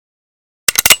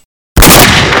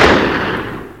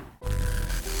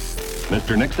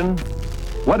Mr. Nixon,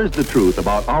 what is the truth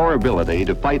about our ability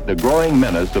to fight the growing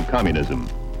menace of communism?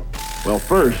 Well,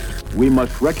 first, we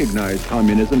must recognize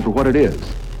communism for what it is.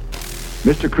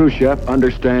 Mr. Khrushchev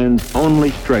understands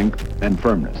only strength and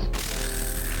firmness.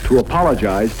 To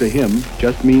apologize to him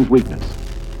just means weakness.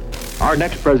 Our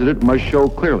next president must show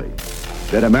clearly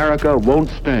that America won't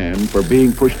stand for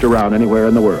being pushed around anywhere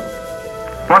in the world.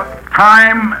 But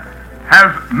time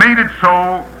has made it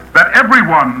so that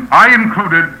everyone, I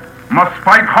included, must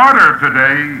fight harder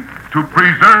today to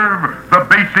preserve the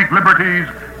basic liberties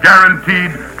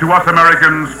guaranteed to us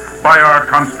Americans by our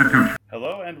Constitution.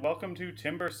 Hello and welcome to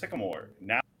Timber Sycamore,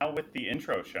 now with the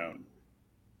intro shown.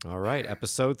 All right,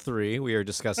 episode 3. We are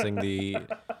discussing the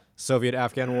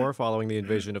Soviet-Afghan War following the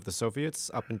invasion of the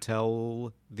Soviets up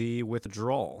until the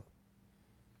withdrawal.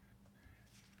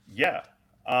 Yeah.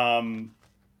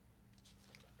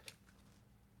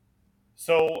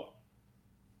 So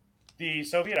the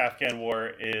Soviet-Afghan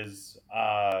War is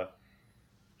a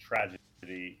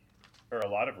tragedy for a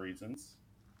lot of reasons.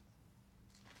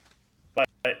 But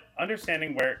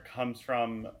understanding where it comes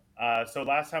from, so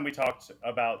last time we talked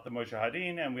about the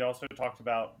Mujahideen, and we also talked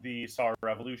about the Tsar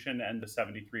Revolution and the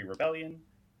 73 Rebellion.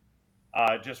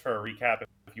 Just for a recap,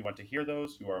 if you want to hear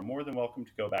those, you are more than welcome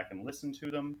to go back and listen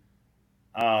to them.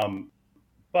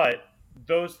 But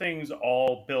those things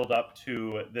all build up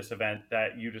to this event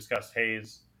that you discussed,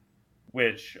 Hayes,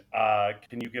 which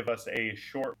can you give us a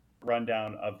short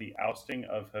rundown of the ousting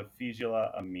of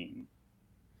Hafizullah Amin?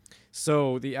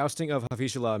 So the ousting of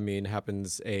Hafizullah Amin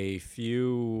happens a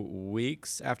few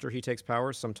weeks after he takes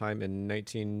power, sometime in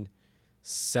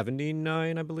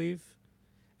 1979, I believe.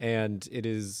 And it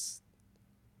is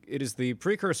the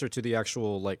precursor to the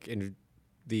actual,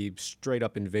 the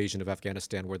straight-up invasion of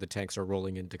Afghanistan where the tanks are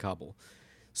rolling into Kabul.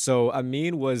 So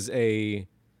Amin was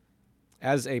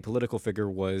as a political figure,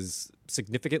 was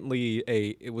significantly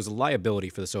it was a liability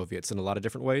for the Soviets in a lot of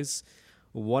different ways.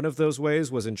 One of those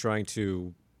ways was in trying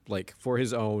to, for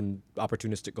his own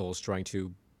opportunistic goals, trying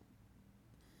to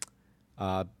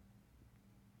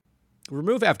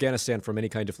remove Afghanistan from any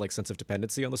kind of sense of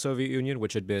dependency on the Soviet Union,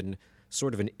 which had been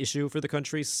sort of an issue for the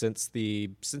country since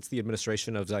the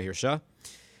administration of Zahir Shah.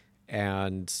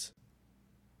 And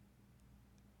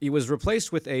he was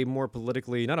replaced with a more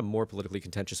politically, not a more politically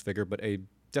contentious figure, but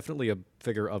definitely a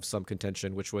figure of some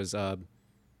contention, which was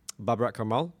Babrak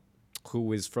Karmal,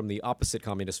 who is from the opposite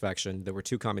communist faction. There were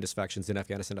two communist factions in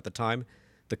Afghanistan at the time,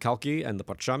 the Khalqi and the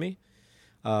Parchami.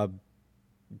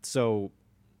 So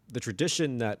the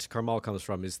tradition that Karmal comes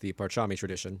from is the Parchami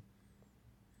tradition.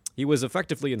 He was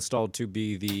effectively installed to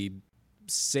be the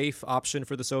safe option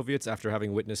for the Soviets after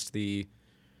having witnessed the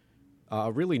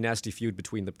really nasty feud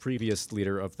between the previous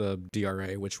leader of the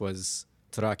DRA, which was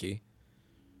Taraki,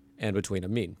 and between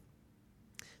Amin.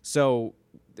 So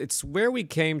it's where we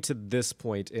came to this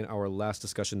point in our last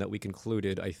discussion that we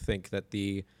concluded, I think, that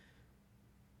the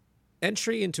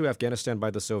entry into Afghanistan by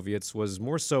the Soviets was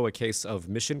more so a case of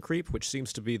mission creep, which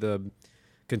seems to be the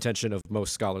contention of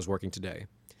most scholars working today.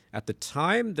 At the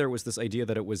time, there was this idea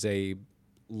that it was a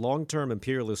long-term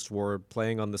imperialist war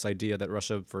playing on this idea that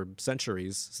Russia, for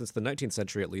centuries, since the 19th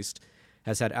century at least,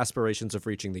 has had aspirations of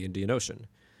reaching the Indian Ocean.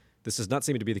 This does not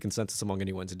seem to be the consensus among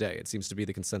anyone today. It seems to be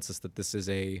the consensus that this is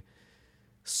a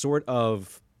sort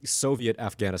of Soviet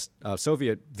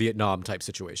Vietnam type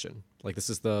situation. This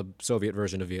is the Soviet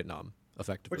version of Vietnam,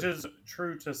 effectively. Which is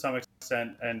true to some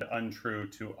extent and untrue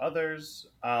to others.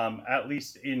 At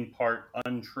least in part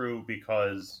untrue,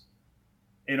 because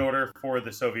in order for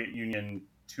the Soviet Union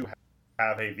to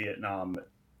have a Vietnam,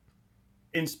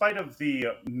 in spite of the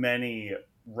many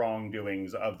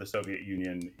wrongdoings of the Soviet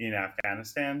Union in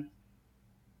Afghanistan,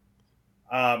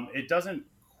 it doesn't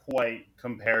quite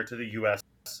compare to the U.S.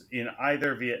 in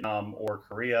either Vietnam or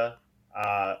Korea.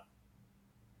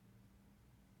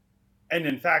 And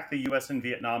in fact, the U.S. and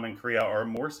Vietnam and Korea are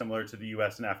more similar to the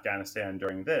U.S. and Afghanistan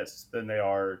during this than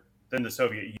the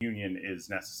Soviet Union is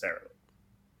necessarily.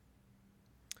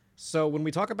 So when we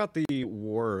talk about the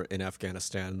war in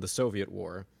Afghanistan, the Soviet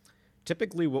war,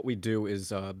 typically what we do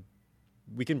is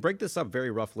we can break this up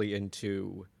very roughly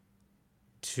into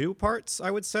two parts, I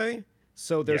would say.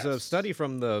 So there's a study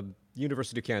from the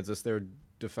University of Kansas, their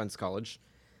defense college,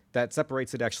 that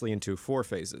separates it actually into 4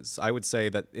 phases. I would say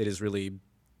that it is really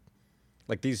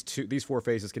these 4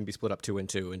 phases can be split up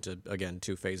into, again,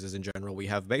 2 phases in general. We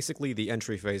have basically the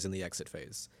entry phase and the exit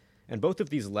phase. And both of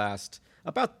these last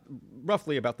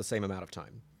roughly about the same amount of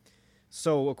time.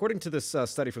 So according to this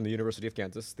study from the University of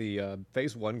Kansas, the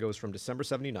phase 1 goes from December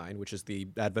 79, which is the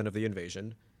advent of the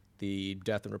invasion, the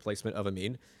death and replacement of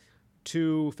Amin,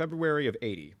 to February of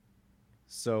 80.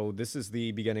 So this is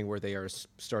the beginning where they are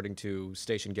starting to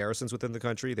station garrisons within the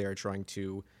country. They are trying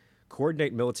to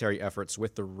coordinate military efforts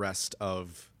with the rest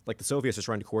of, like the Soviets are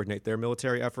trying to coordinate their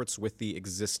military efforts with the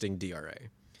existing DRA.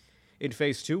 In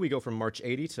phase 2, we go from March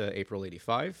 80 to April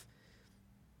 85.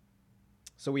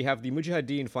 So we have the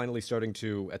Mujahideen finally starting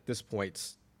to, at this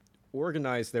point,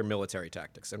 organize their military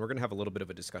tactics. And we're going to have a little bit of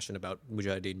a discussion about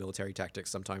Mujahideen military tactics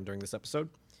sometime during this episode.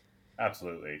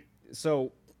 Absolutely.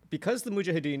 So because the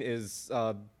Mujahideen is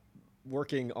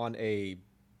working on a,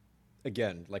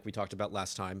 again, like we talked about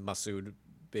last time, Masood,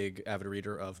 big avid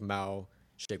reader of Mao,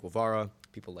 Che Guevara,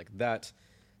 people like that.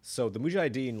 So the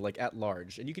Mujahideen, like at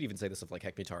large, and you could even say this of like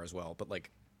Hekmatyar as well, but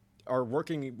like are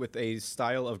working with a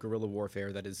style of guerrilla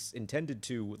warfare that is intended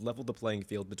to level the playing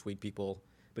field between people,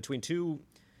 between two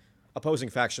opposing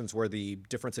factions where the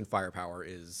difference in firepower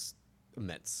is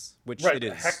immense, which it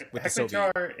is with the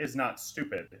Soviet. Hekmatyar is not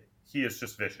stupid. He is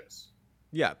just vicious.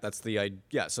 Yeah, that's the idea.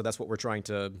 Yeah, so that's what we're trying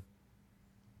to.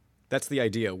 That's the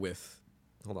idea with.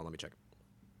 Hold on, let me check.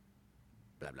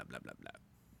 Blah blah blah blah blah.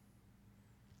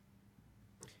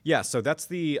 Yeah, so that's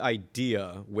the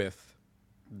idea with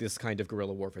this kind of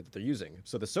guerrilla warfare that they're using.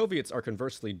 So the Soviets are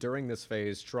conversely during this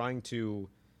phase trying to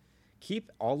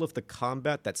keep all of the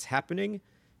combat that's happening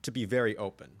to be very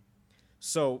open.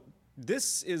 So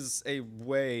this is a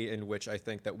way in which I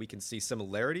think that we can see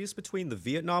similarities between the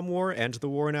Vietnam War and the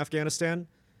war in Afghanistan,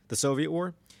 the Soviet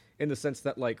war, in the sense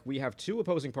that like we have two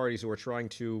opposing parties who are trying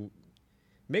to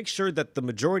make sure that the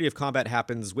majority of combat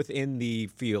happens within the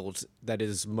field that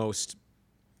is most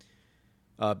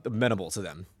amenable to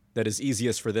them, that is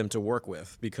easiest for them to work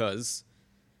with, because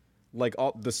like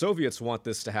the Soviets want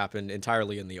this to happen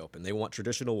entirely in the open. They want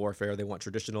traditional warfare. They want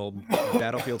traditional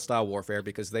battlefield-style warfare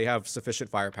because they have sufficient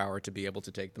firepower to be able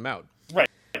to take them out. Right.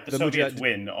 The Soviets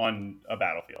win on a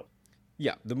battlefield.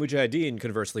 Yeah. The Mujahideen,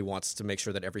 conversely, wants to make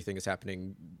sure that everything is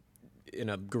happening in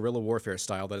a guerrilla warfare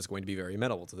style that is going to be very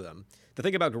amenable to them. The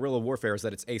thing about guerrilla warfare is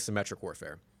that it's asymmetric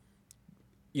warfare.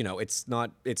 You know, it's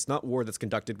not war that's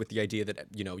conducted with the idea that,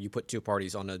 you know, you put two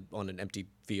parties on an empty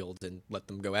field and let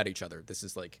them go at each other. This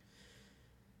is like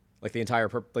the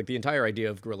entire idea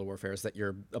of guerrilla warfare is that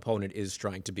your opponent is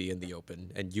trying to be in the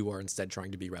open and you are instead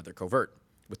trying to be rather covert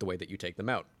with the way that you take them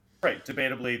out. Right.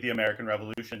 Debatably, the American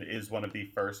Revolution is one of the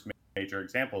first major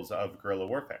examples of guerrilla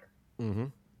warfare. Mm-hmm.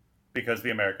 Because the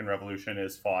American Revolution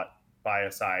is fought by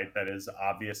a side that is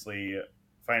obviously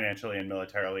financially and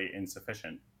militarily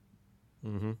insufficient.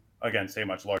 Mm-hmm. Against a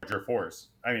much larger force.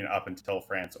 I mean, up until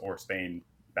France or Spain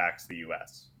backs the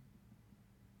U.S.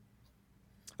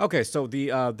 Okay, so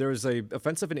there's a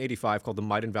offensive in 85 called the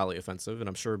Maidan Valley Offensive, and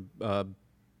I'm sure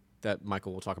that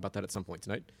Michael will talk about that at some point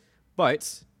tonight.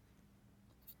 But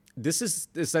this is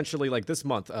essentially like this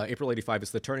month, April 85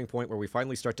 is the turning point where we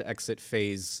finally start to exit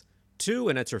phase 2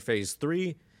 and enter phase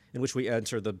 3, in which we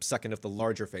enter the second of the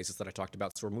larger phases that I talked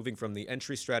about. So we're moving from the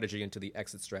entry strategy into the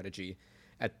exit strategy.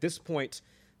 At this point,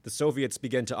 the Soviets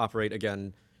begin to operate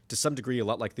again, to some degree, a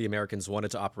lot like the Americans wanted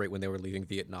to operate when they were leaving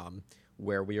Vietnam,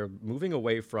 where we are moving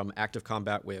away from active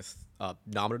combat with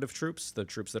nominative troops, the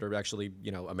troops that are actually,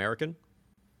 you know, American,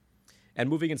 and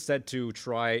moving instead to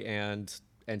try and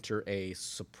enter a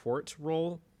support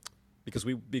role, because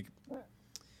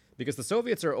the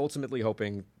Soviets are ultimately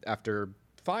hoping, after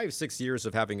 5-6 years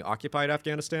of having occupied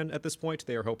Afghanistan at this point,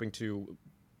 they are hoping to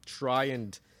try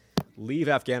and leave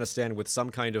Afghanistan with some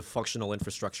kind of functional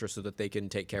infrastructure so that they can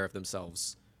take care of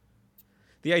themselves.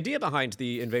 The idea behind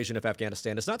the invasion of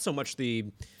Afghanistan is not so much the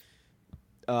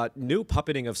new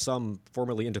puppeting of some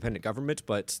formerly independent government,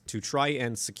 but to try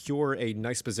and secure a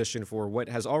nice position for what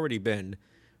has already been,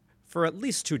 for at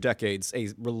least 2 decades, a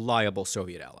reliable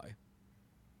Soviet ally.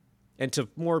 And to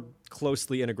more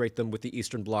closely integrate them with the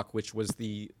Eastern Bloc, which was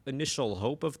the initial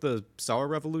hope of the Sour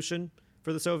Revolution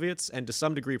for the Soviets, and to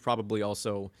some degree probably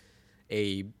also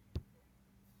a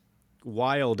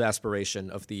wild aspiration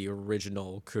of the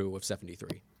original coup of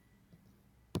 73.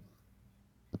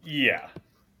 Yeah.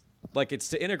 Like, it's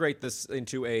to integrate this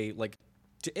into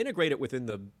to integrate it within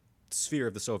the sphere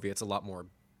of the Soviets a lot more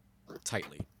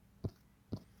tightly.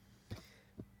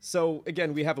 So,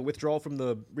 again, we have a withdrawal from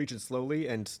the region slowly,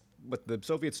 and what the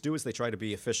Soviets do is they try to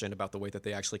be efficient about the way that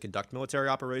they actually conduct military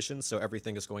operations, so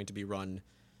everything is going to be run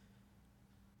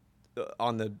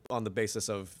on the basis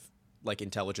of like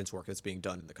intelligence work that's being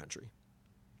done in the country.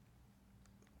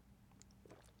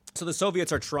 So the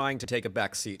Soviets are trying to take a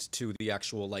back seat to the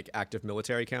actual like active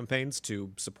military campaigns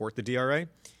to support the DRA,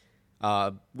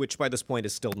 which by this point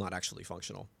is still not actually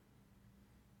functional.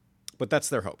 But that's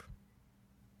their hope.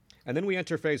 And then we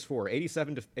enter phase 4,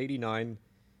 87 to 89.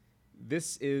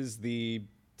 This is the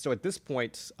So at this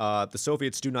point, the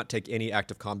Soviets do not take any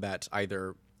active combat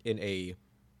either in a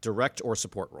direct or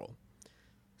support role,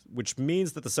 which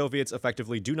means that the Soviets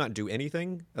effectively do not do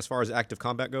anything as far as active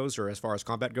combat goes or as far as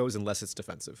combat goes unless it's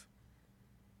defensive.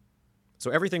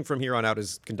 So everything from here on out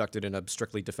is conducted in a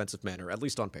strictly defensive manner, at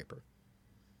least on paper.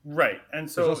 Right, and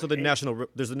so there's also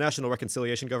the National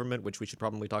Reconciliation Government, which we should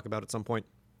probably talk about at some point.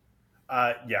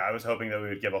 Yeah, I was hoping that we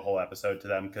would give a whole episode to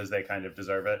them because they kind of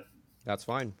deserve it. That's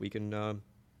fine. We can.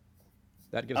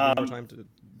 That gives me more time to.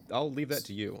 I'll leave that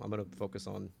to you. I'm going to focus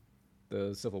on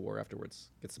the Civil War afterwards.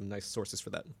 Get some nice sources for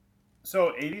that.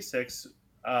 So 86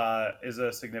 is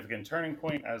a significant turning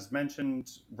point, as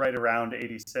mentioned, right around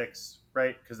 86,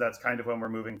 right? Because that's kind of when we're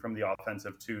moving from the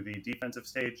offensive to the defensive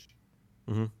stage.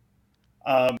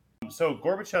 Mm-hmm. So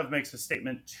Gorbachev makes a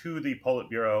statement to the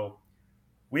Politburo.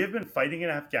 We have been fighting in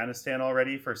Afghanistan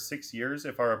already for 6 years.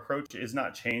 If our approach is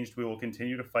not changed, we will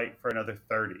continue to fight for another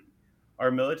 30. Our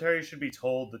military should be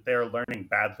told that they are learning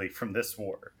badly from this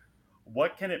war.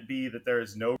 What can it be that there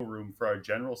is no room for our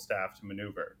general staff to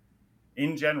maneuver?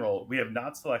 In general, we have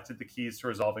not selected the keys to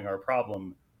resolving our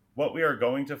problem. What we are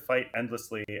going to fight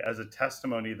endlessly as a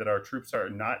testimony that our troops are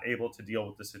not able to deal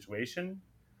with the situation.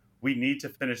 We need to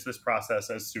finish this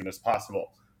process as soon as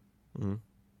possible.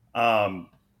 Mm-hmm.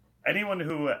 Anyone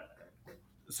who...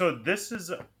 So this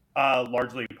is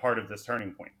largely part of this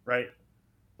turning point, right?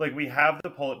 Like, we have the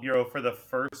Politburo for the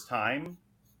first time.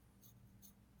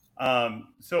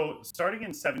 So starting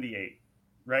in 78,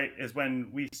 right, is when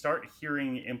we start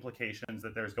hearing implications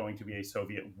that there's going to be a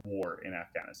Soviet war in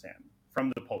Afghanistan from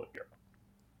the Politburo.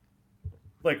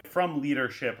 Like, from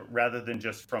leadership rather than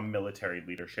just from military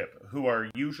leadership, who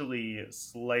are usually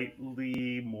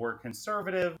slightly more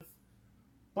conservative,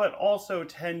 but also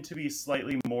tend to be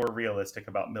slightly more realistic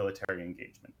about military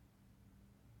engagement.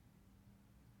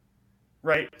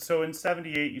 Right? So in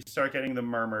 78, you start getting the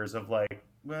murmurs of like,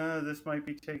 well, this might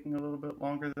be taking a little bit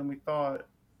longer than we thought.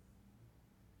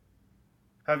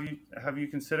 Have you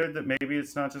considered that maybe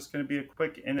it's not just going to be a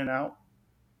quick in and out?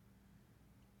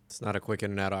 It's not a quick in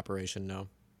and out operation, no.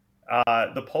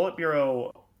 The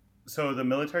Politburo, so the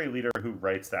military leader who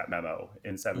writes that memo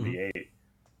in 78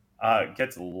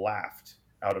 gets laughed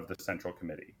out of the Central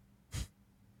Committee.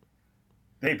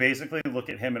 They basically look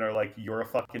at him and are like, you're a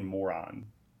fucking moron.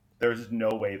 There's no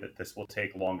way that this will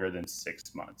take longer than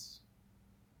 6 months.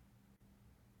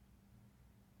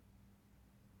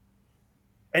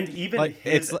 And even like,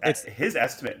 his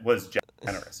estimate was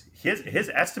generous.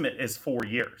 His estimate is 4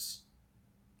 years.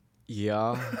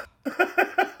 Yeah.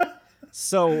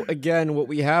 So, again, what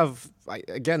we have...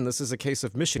 this is a case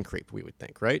of mission creep, we would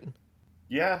think, right?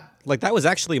 Yeah. Like, that was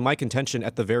actually my contention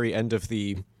at the very end of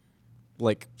the,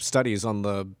 like, studies on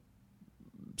the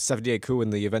 78 coup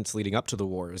and the events leading up to the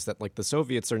war, is that, like, the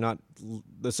Soviets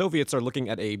are looking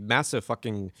at a massive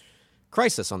fucking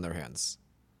crisis on their hands.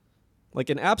 Like,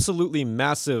 an absolutely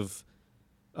massive,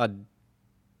 akin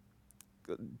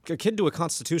to a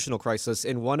constitutional crisis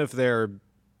in one of their,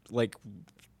 like,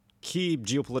 key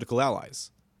geopolitical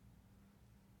allies.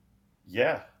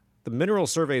 Yeah. The mineral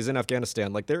surveys in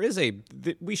Afghanistan, like, there is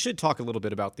we should talk a little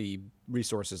bit about the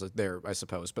resources there, I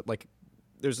suppose, but, like,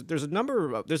 there's a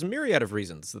myriad of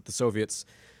reasons that the Soviets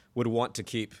would want to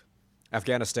keep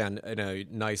Afghanistan in a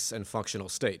nice and functional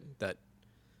state that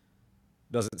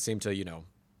doesn't seem to,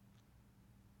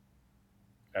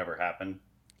 ever happen.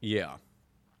 Yeah.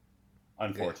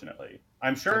 Unfortunately.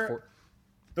 I'm sure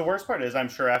the worst part is I'm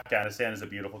sure Afghanistan is a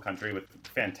beautiful country with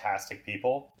fantastic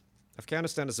people.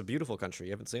 Afghanistan is a beautiful country.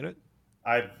 You haven't seen it?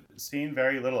 I've seen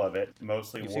very little of it,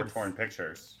 mostly war-torn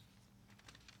pictures.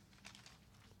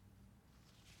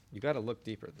 You got to look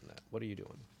deeper than that. What are you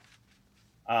doing?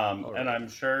 And I'm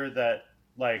sure that,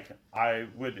 like, I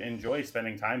would enjoy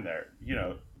spending time there,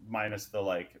 minus the,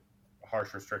 like,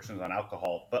 harsh restrictions on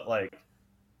alcohol. But, like,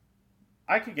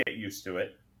 I could get used to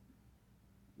it.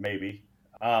 Maybe.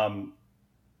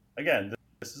 Again,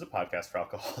 this is a podcast for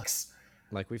alcoholics.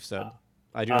 Like we've said.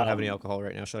 I do not have any alcohol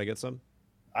right now. Should I get some?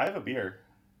 I have a beer.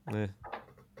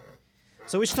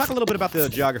 So we should talk a little bit about the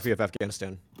geography of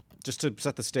Afghanistan, just to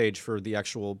set the stage for the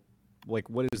actual, like,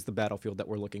 what is the battlefield that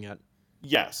we're looking at?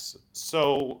 Yes.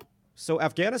 So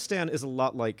Afghanistan is a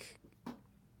lot like,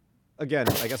 again,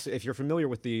 I guess if you're familiar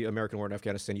with the American war in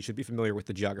Afghanistan, you should be familiar with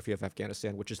the geography of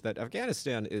Afghanistan, which is that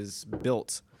Afghanistan is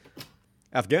built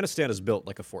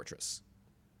like a fortress.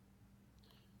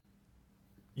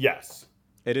 Yes.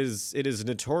 It is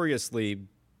notoriously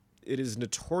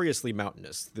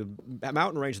mountainous. The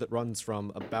mountain range that runs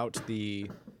from about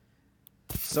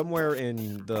somewhere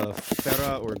in the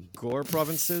Farah or Ghor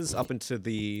provinces up into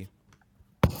the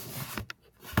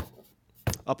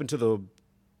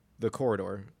the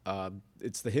corridor.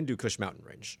 It's the Hindu Kush mountain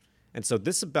range. And so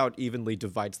this about evenly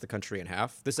divides the country in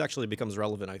half. This actually becomes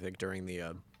relevant, I think, during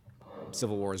the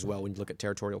Civil War as well when you look at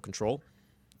territorial control.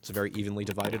 It's very evenly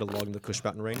divided along the Kush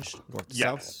mountain range, north to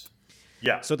south.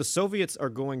 Yeah. So the Soviets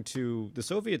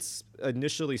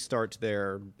initially start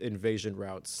their invasion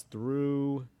routes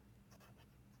through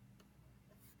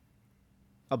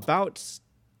about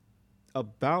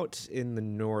in the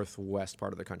northwest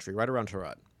part of the country, right around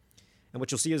Herat. And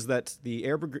what you'll see is that the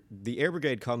air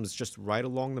brigade comes just right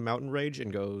along the mountain range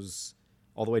and goes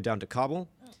all the way down to Kabul,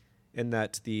 and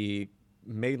that the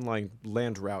mainline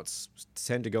land routes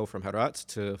tend to go from Herat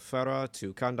to Farah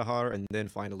to Kandahar and then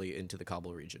finally into the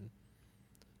Kabul region.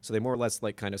 So they more or less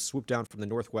like kind of swoop down from the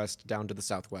northwest down to the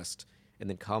southwest and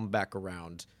then come back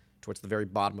around towards the very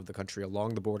bottom of the country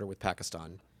along the border with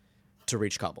Pakistan to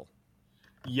reach Kabul.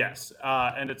 Yes,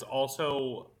 and it's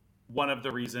also one of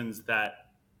the reasons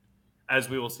that, as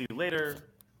we will see later,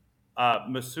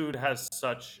 Massoud has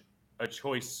such a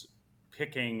choice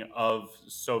picking of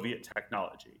Soviet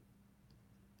technology.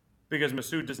 Because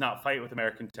Massoud does not fight with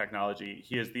American technology.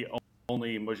 He is the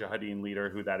only Mujahideen leader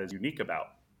who that is unique about.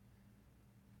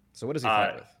 So what does he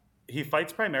fight with? He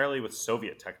fights primarily with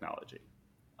Soviet technology.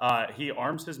 He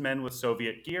arms his men with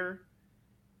Soviet gear.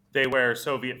 They wear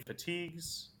Soviet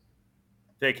fatigues.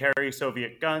 They carry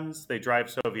Soviet guns. They drive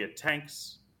Soviet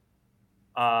tanks.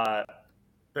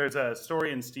 There's a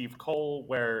story in Steve Cole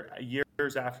where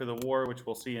years after the war, which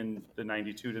we'll see in the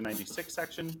 92 to 96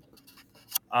 section,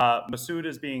 Massoud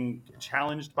is being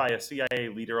challenged by a CIA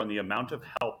leader on the amount of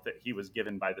help that he was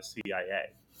given by the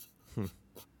CIA.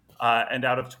 And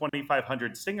out of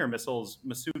 2,500 Stinger missiles,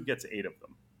 Massoud gets 8 of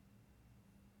them.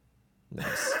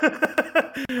 Nice.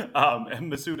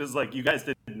 And Massoud is like, you guys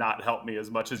did not help me as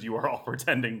much as you are all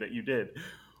pretending that you did,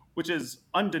 which is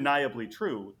undeniably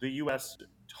true. The U.S.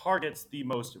 targets the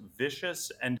most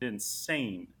vicious and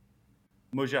insane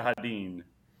Mujahideen,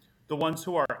 the ones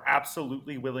who are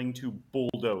absolutely willing to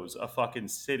bulldoze a fucking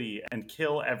city and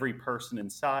kill every person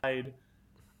inside.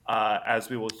 As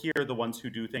we will hear, the ones who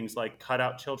do things like cut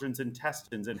out children's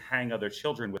intestines and hang other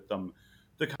children with them.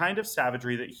 The kind of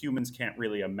savagery that humans can't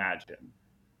really imagine.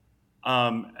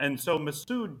 And so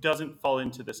Massoud doesn't fall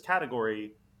into this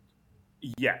category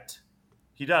yet.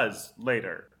 He does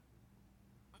later.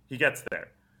 He gets there.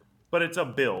 But it's a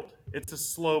build. It's a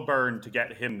slow burn to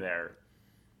get him there.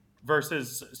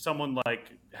 Versus someone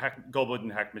like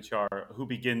Gulbuddin Hekmatyar, who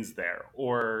begins there.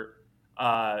 Or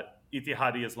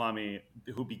Ittihadi Islami,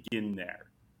 who begin there.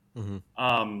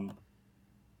 Mm-hmm.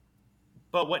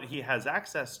 But what he has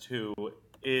access to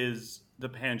is the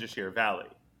Panjshir Valley.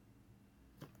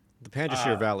 The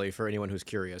Panjshir Valley, for anyone who's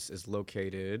curious, is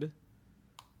located...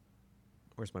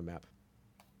 Where's my map?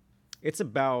 It's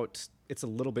a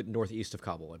little bit northeast of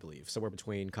Kabul, I believe, somewhere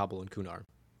between Kabul and Kunar.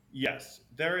 Yes,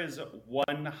 there is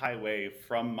one highway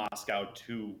from Moscow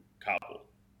to Kabul.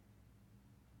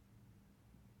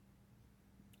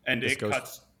 And it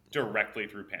cuts directly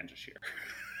through Panjshir.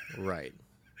 Right.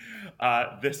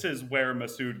 This is where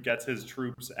Massoud gets his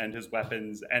troops and his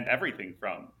weapons and everything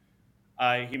from.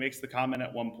 He makes the comment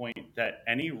at one point that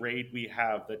any raid we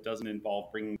have that doesn't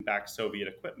involve bringing back Soviet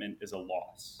equipment is a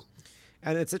loss.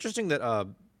 And it's interesting that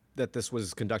that this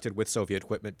was conducted with Soviet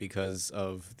equipment because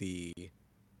of the...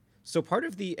 So part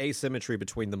of the asymmetry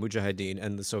between the Mujahideen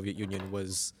and the Soviet Union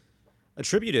was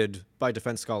attributed by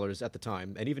defense scholars at the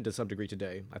time, and even to some degree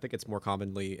today. I think it's more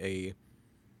commonly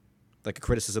a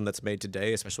criticism that's made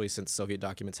today, especially since Soviet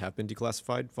documents have been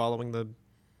declassified following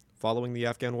the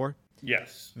Afghan war.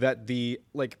 Yes. That the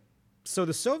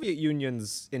Soviet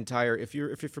Union's entire, if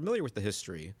you're familiar with the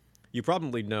history, you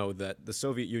probably know that the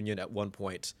Soviet Union at one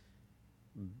point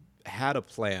had a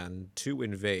plan to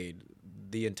invade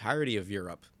the entirety of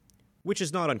Europe, which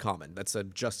is not uncommon. That's a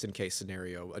just-in-case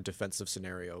scenario, a defensive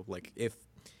scenario. Like,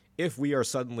 if we are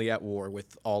suddenly at war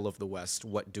with all of the West,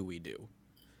 what do we do?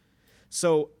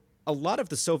 So a lot of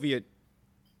the Soviet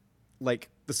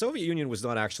Union was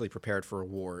not actually prepared for a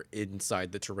war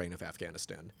inside the terrain of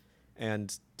Afghanistan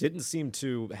and didn't seem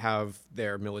to have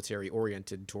their military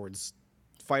oriented towards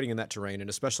fighting in that terrain, and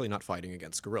especially not fighting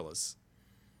against guerrillas.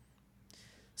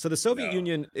 So the Soviet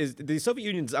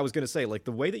Union's, I was going to say, like,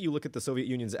 the way that you look at the Soviet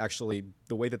Union's actually,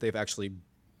 the way that they've actually,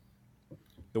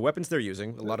 the weapons they're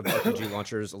using, a lot of RPG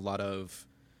launchers, there's a lot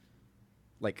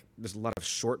of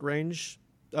short range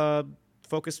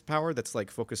focused power that's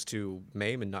like focused to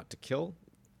maim and not to kill.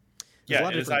 Yeah,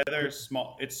 it is either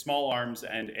small arms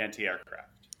and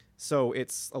anti-aircraft. So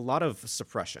it's a lot of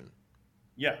suppression.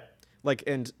 Yeah. Like,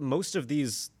 and most of the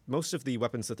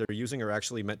weapons that they're using are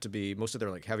actually meant to be, most of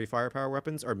their like heavy firepower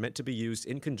weapons are meant to be used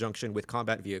in conjunction with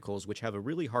combat vehicles, which have a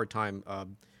really hard time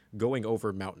going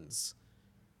over mountains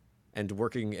and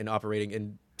working and operating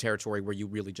in territory where you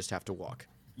really just have to walk.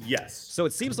 Yes. So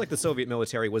it seems like the Soviet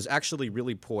military was actually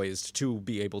really poised to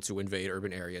be able to invade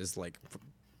urban areas like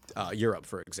Europe,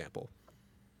 for example.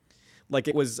 Like,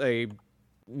 it was a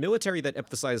military that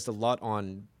emphasized a lot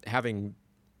on having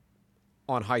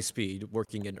on high speed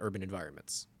working in urban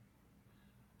environments.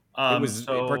 It was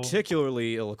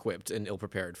particularly ill-equipped and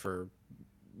ill-prepared for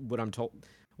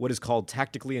what is called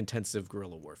tactically intensive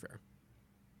guerrilla warfare.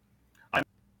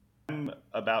 I'm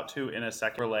about to, in a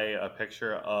second, relay a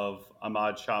picture of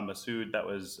Ahmad Shah Massoud that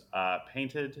was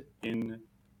painted in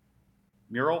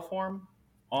mural form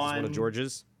on... Is this one of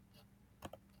George's?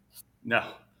 No.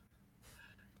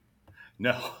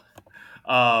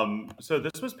 So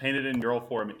this was painted in mural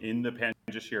form in the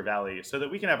Panjshir Valley so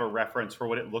that we can have a reference for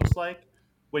what it looks like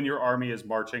when your army is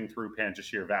marching through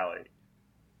Panjshir Valley.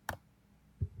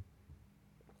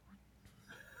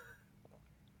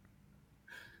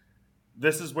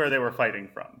 This is where they were fighting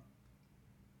from.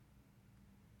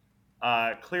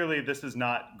 Clearly, this is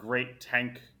not great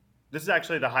tank. This is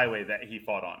actually the highway that he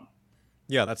fought on.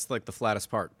 Yeah, that's like the flattest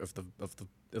part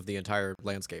of the entire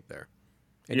landscape there.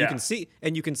 And you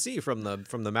can see from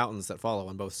the mountains that follow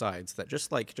on both sides that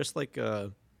just like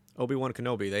Obi-Wan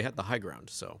Kenobi, they had the high ground.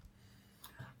 So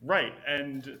right,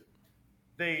 and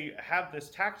they have this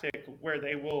tactic where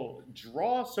they will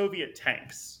draw Soviet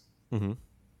tanks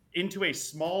into a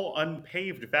small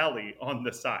unpaved valley on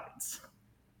the sides,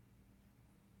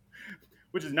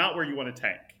 which is not where you want a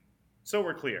tank. So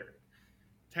we're clear.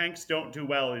 Tanks don't do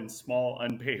well in small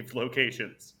unpaved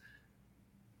locations.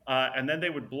 And then they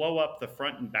would blow up the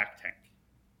front and back tank.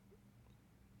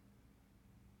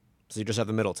 So you just have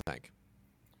the middle tank.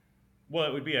 Well,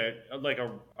 it would be a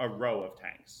row of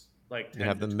tanks, like 10 you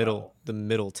have to the 12.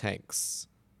 middle tanks.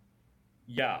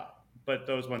 Yeah, but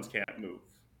those ones can't move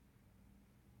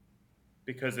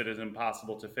because it is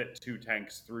impossible to fit 2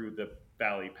 tanks through the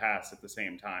valley pass at the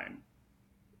same time.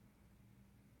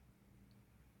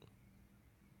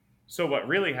 So what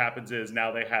really happens is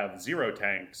now they have 0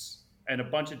 tanks and a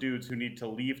bunch of dudes who need to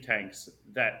leave tanks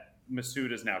that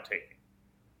Massoud is now taking.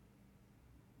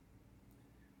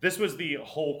 This was the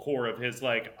whole core of his,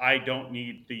 like, I don't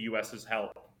need the US's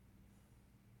help.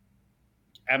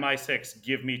 MI6,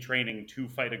 give me training to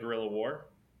fight a guerrilla war.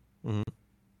 Mm-hmm.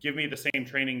 Give me the same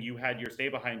training you had your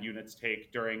stay-behind units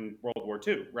take during World War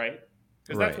II, right?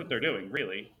 Because that's what they're doing,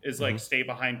 really, is like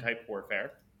stay-behind type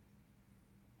warfare.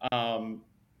 And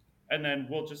then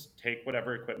we'll just take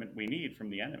whatever equipment we need from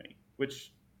the enemy,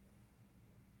 which,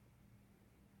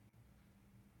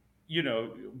 you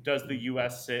know, does the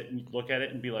U.S. sit and look at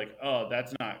it and be like, oh,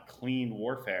 that's not clean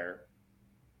warfare?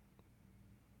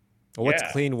 Well,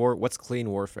 what's clean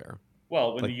warfare?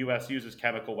 Well, when the U.S. uses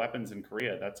chemical weapons in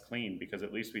Korea, that's clean because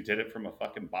at least we did it from a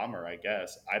fucking bomber, I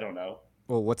guess. I don't know.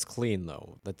 Well, what's clean,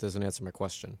 though? That doesn't answer my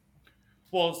question.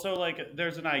 Well, so, like,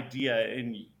 there's an idea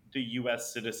in the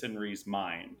U.S. citizenry's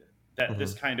mind that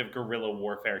this kind of guerrilla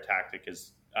warfare tactic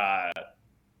is,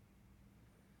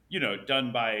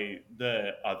 done by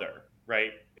the other,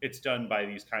 right? It's done by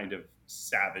these kind of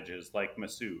savages like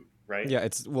Massoud, right? Yeah,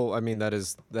 that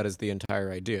is the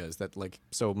entire idea, is that, like,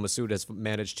 so Massoud has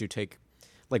managed to take,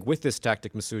 like, with this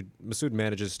tactic, Massoud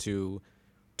manages to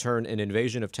turn an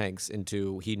invasion of tanks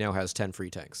into, he now has 10 free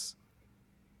tanks.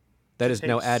 That is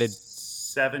now added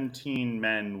 17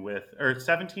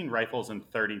 rifles and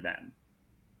 30 men.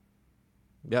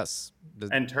 Yes.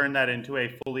 And turn that into a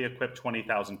fully equipped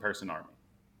 20,000 person army,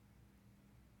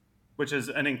 which is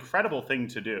an incredible thing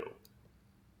to do.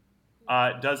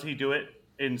 Does he do it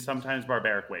in sometimes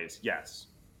barbaric ways? Yes.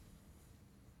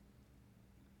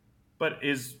 But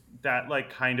is that,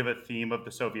 like, kind of a theme of the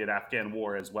Soviet-Afghan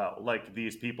war as well? Like,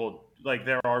 these people, like,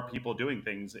 there are people doing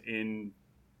things in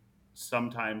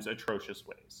sometimes atrocious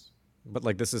ways. But,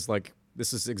 like, this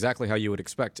is exactly how you would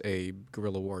expect a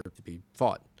guerrilla war to be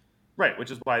fought. Right,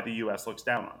 which is why the U.S. looks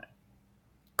down on it.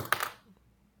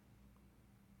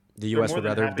 The U.S.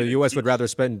 would rather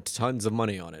spend tons of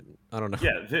money on it. I don't know.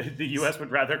 Yeah, the U.S. would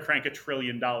rather crank $1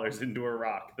 trillion into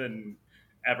Iraq than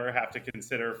ever have to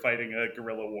consider fighting a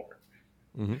guerrilla war.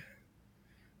 Mm-hmm.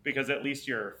 Because at least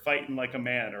you're fighting like a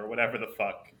man or whatever the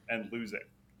fuck and losing.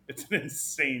 It's an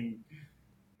insane...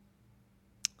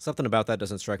 Something about that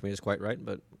doesn't strike me as quite right,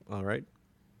 but all right.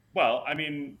 Well, I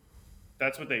mean,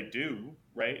 that's what they do,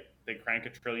 right? They crank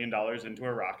 $1 trillion into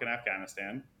Iraq and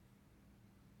Afghanistan.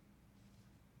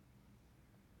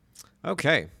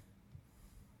 Okay.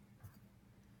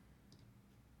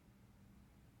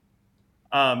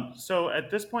 So at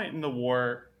this point in the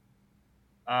war,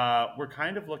 we're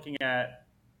kind of looking at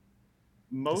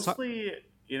mostly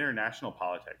international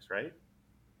politics, right?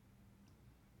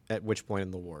 At which point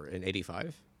in the war? In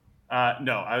 85?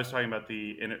 No, I was talking about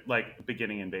the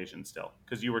beginning invasion still,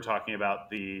 because you were talking about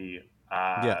the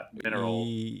Yeah. mineral.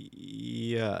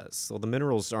 Yes. So the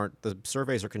minerals aren't. The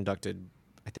surveys are conducted,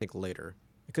 I think, later.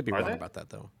 I could be Are wrong they? about that,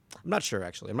 though. I'm not sure,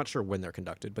 actually. I'm not sure when they're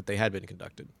conducted, but they had been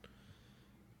conducted.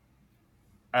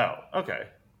 Oh, okay.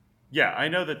 Yeah, I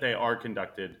know that they are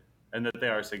conducted and that they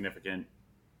are significant.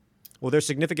 Well, they're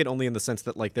significant only in the sense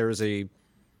that, like, they're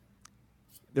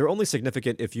only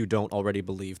significant if you don't already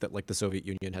believe that, like, the Soviet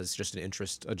Union has just an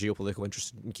interest, a geopolitical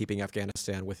interest in keeping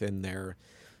Afghanistan within their,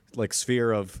 like,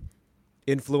 sphere of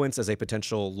influence as a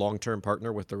potential long-term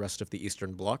partner with the rest of the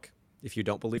Eastern Bloc. If you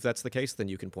don't believe that's the case, then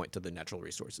you can point to the natural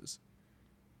resources.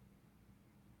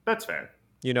 That's fair.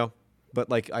 You know? But,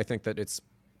 like, I think that it's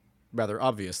rather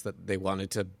obvious that they wanted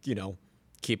to,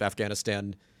 keep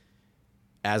Afghanistan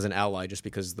as an ally just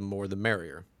because the more the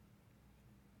merrier.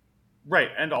 Right,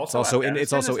 and also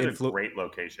It's also a great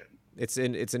location. It's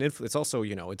also,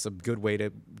 it's a good way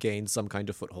to gain some kind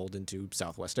of foothold into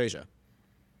Southwest Asia.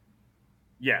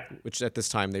 Yeah. Which at this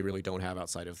time they really don't have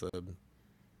outside of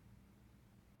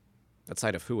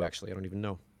who, actually? I don't even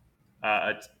know.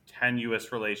 A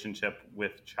tenuous relationship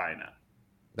with China.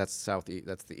 That's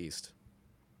that's the East.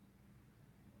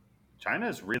 China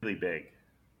is really big.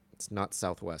 It's not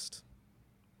Southwest.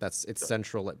 It's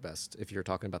central at best if you're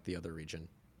talking about the other region.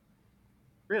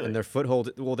 Really? And it's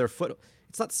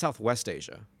not Southwest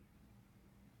Asia.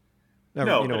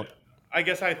 But I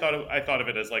guess I thought of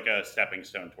it as like a stepping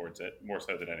stone towards it, more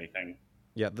so than anything.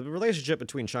 Yeah, the relationship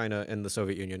between China and the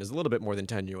Soviet Union is a little bit more than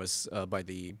tenuous by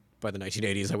the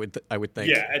 1980s. I would think.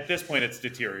 Yeah, at this point, it's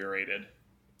deteriorated.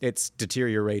 It's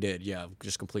deteriorated, yeah,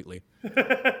 just completely.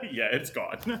 Yeah, it's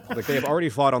gone. Like, they have already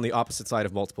fought on the opposite side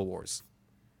of multiple wars.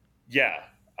 Yeah.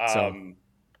 And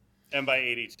by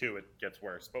 82, it gets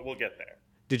worse, but we'll get there.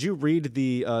 Did you read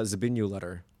the Zbigniew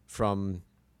letter from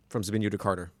Zbigniew to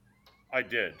Carter? I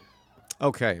did.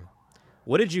 Okay.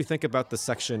 What did you think about the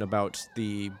section about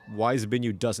why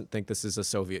Zbigniew doesn't think this is a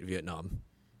Soviet Vietnam?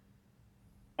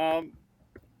 Hold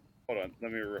on.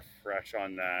 Let me refresh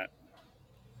on that.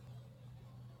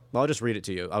 I'll just read it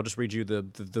to you. I'll just read you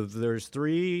there's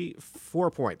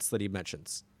 4 points that he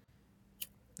mentions.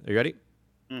 Are you ready?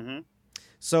 Mm-hmm.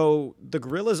 So the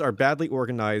guerrillas are badly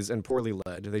organized and poorly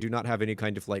led. They do not have any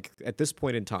kind of, like, at this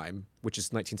point in time, which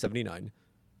is 1979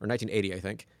 or 1980, I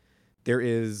think, there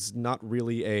is not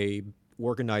really a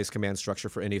organized command structure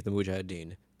for any of the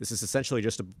Mujahideen. This is essentially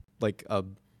just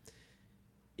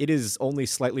it is only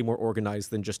slightly more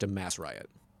organized than just a mass riot.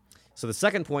 So the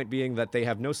second point being that they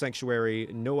have no sanctuary,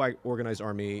 no organized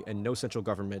army, and no central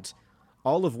government,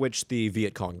 all of which the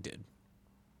Viet Cong did.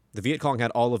 The Viet Cong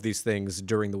had all of these things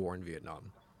during the war in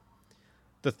Vietnam.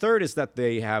 The third is that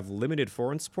they have limited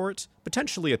foreign support,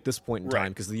 potentially at this point in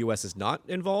time, because the U.S. is not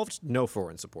involved, no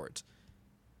foreign support.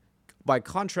 By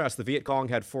contrast, the Viet Cong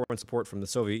had foreign support from the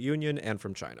Soviet Union and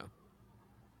from China.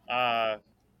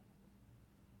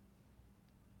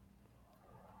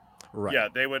 Right. Yeah,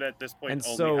 they would at this point and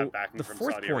only so have backing the from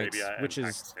fourth Saudi point, Arabia and which is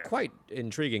Pakistan. quite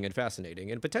intriguing and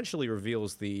fascinating, and potentially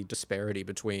reveals the disparity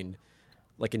between,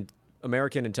 like,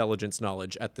 American intelligence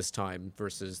knowledge at this time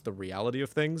versus the reality of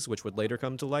things, which would later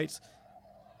come to light.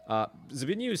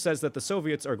 Zbigniew says that the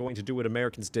Soviets are going to do what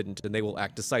Americans didn't, and they will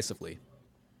act decisively,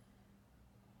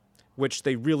 which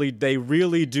they really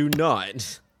do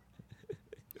not.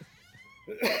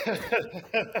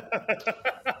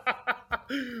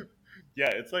 Yeah,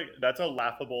 it's like, that's a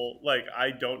laughable, like,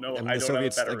 I don't know. And I the don't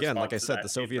Soviets, have a better again, like I response to said, that the in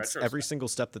Soviets, every retrospect. single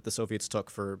step that the Soviets took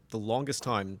for the longest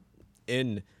time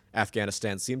in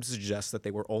Afghanistan seems to suggest that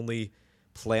they were only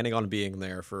planning on being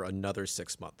there for another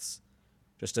 6 months.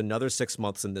 Just another 6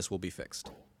 months and this will be fixed.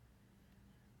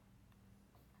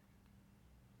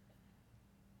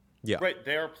 Yeah. Right,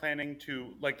 they are planning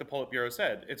to, like the Politburo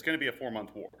said, it's going to be a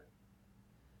 4-month war.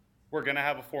 We're going to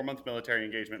have a 4-month military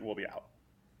engagement and we'll be out.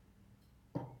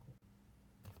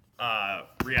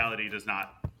 Reality does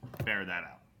not bear that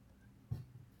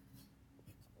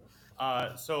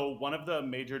out. So one of the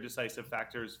major decisive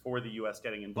factors for the U.S.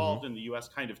 getting involved and the U.S.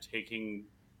 kind of taking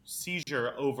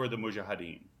seizure over the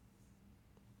Mujahideen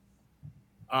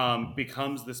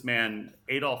becomes this man,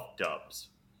 Adolf Dubs.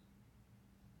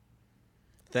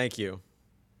 Thank you.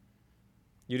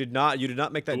 You did not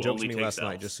make that Who joke to only me takes last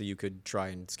night L's. just so you could try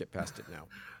and skip past it now.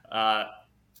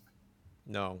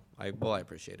 No, I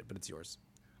appreciate it, but it's yours.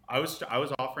 I was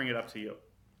offering it up to you.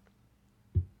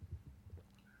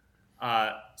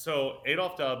 So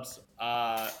Adolf Dubs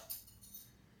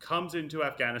comes into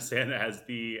Afghanistan as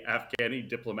the Afghani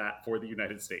diplomat for the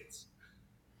United States,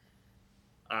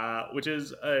 which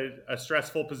is a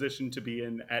stressful position to be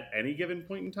in at any given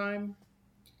point in time.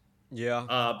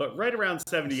 Yeah. But right around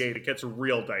 78, it gets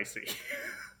real dicey.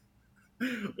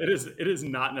 It is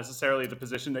not necessarily the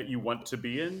position that you want to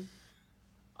be in.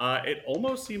 It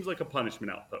almost seems like a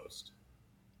punishment outpost.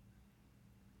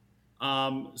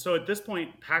 So at this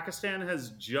point, Pakistan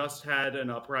has just had an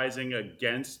uprising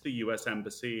against the U.S.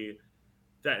 Embassy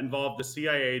that involved the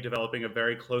CIA developing a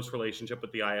very close relationship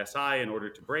with the ISI in order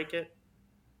to break it.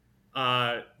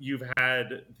 You've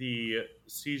had the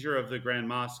seizure of the Grand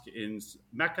Mosque in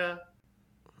Mecca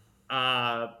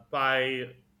by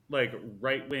like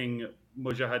right-wing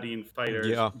Mujahideen fighters,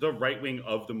 the right wing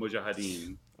of the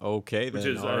Mujahideen. Okay, then, which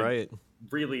is all right.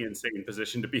 Really insane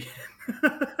position to be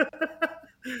in.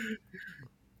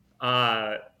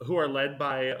 Who are led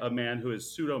by a man who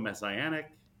is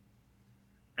pseudo-messianic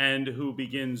and who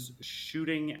begins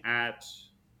shooting at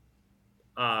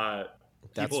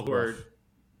people who are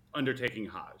undertaking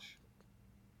Hajj.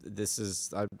 This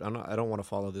is I don't want to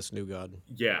follow this new god.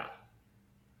 Yeah.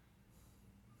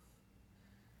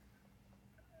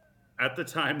 At the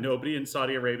time, nobody in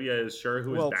Saudi Arabia is sure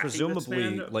who is backing presumably,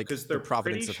 this man, like the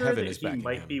providence of heaven is backing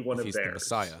him. Be one if of he's theirs. The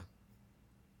Messiah.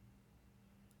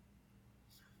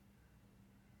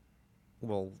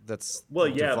 Well, that's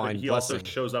yeah, divine but he blessing. also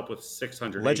shows up with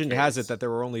 600 Legend AKs. has it that there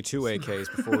were only 2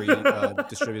 AKs before he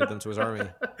distributed them to his army.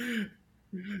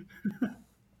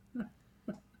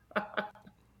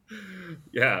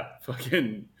 Yeah,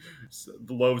 fucking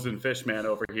the loaves and fish man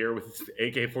over here with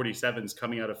AK-47s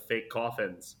coming out of fake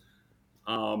coffins.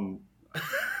 There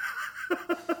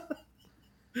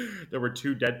were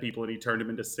 2 dead people and he turned them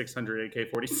into 600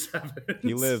 AK-47s.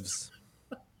 He lives.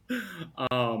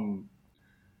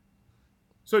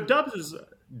 So Dubs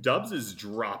is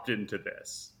dropped into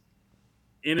this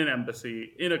in an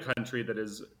embassy in a country that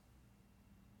is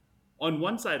on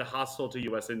one side hostile to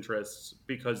U.S. interests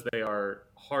because they are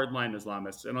hardline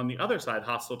Islamists, and on the other side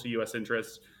hostile to U.S.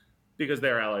 interests because they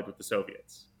are allied with the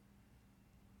Soviets.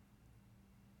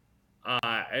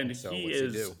 And so he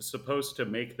is supposed to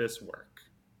make this work.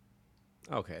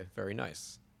 Okay, very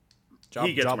nice.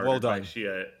 He gets murdered well done. by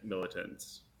Shia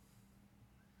militants.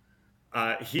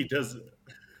 He does.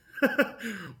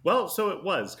 Well, so it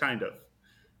was kind of.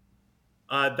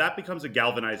 That becomes a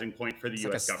galvanizing point for the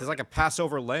U.S. government. It's like a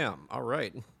Passover lamb. All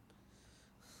right.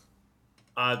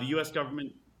 The U.S.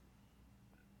 government,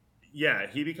 yeah,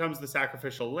 he becomes the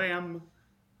sacrificial lamb.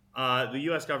 The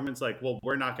U.S. government's like, well,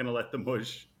 we're not going to let the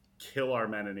Mujh kill our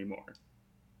men anymore.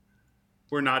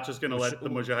 We're not just going to let the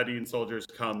Mujahideen soldiers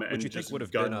come and just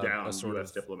gun down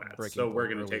U.S. diplomats. So we're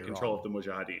going to take control of the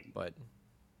Mujahideen. But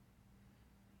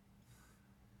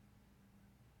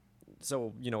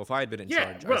so, if I had been in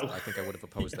charge, I think I would have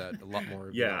opposed that a lot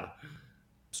more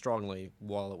strongly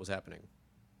while it was happening.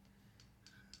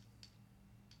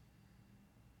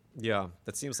 Yeah,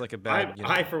 that seems like a bad...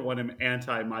 I for one, am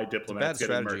anti my diplomats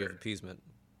getting murdered. It's a bad strategy of appeasement.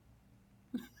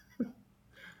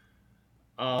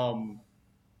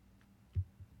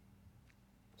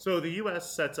 So the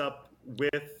U.S. sets up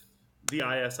with the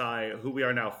ISI, who we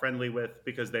are now friendly with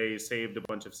because they saved a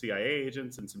bunch of CIA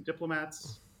agents and some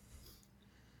diplomats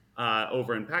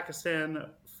over in Pakistan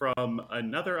from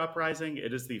another uprising.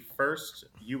 It is the first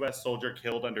U.S. soldier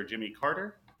killed under Jimmy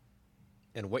Carter.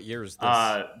 And what year is this?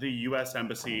 The U.S.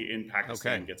 Embassy in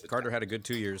Pakistan gets attacked. Carter had a good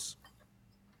 2 years.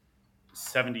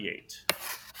 78.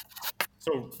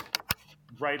 So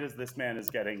right as this man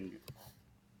is getting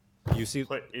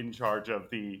put in charge of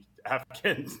the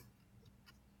Afghan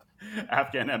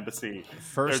embassy,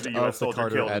 first there's a U.S. of the soldier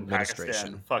Carter killed administration.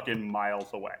 In Pakistan, fucking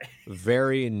miles away.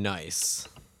 Very nice.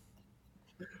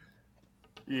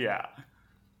 Yeah.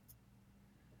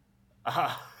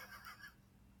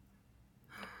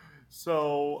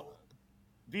 So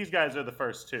these guys are the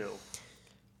first 2.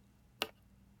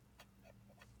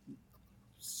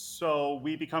 So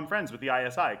we become friends with the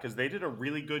ISI because they did a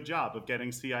really good job of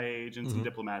getting CIA agents and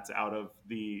diplomats out of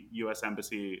the U.S.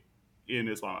 Embassy in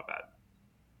Islamabad.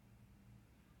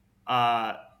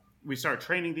 We start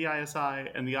training the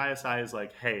ISI, and the ISI is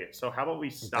like, hey, so how about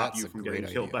we stop you from getting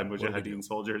killed by Mujahideen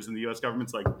soldiers? And the U.S.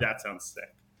 government's like, that sounds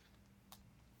sick.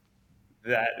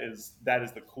 That is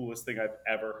the coolest thing I've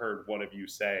ever heard one of you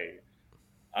say.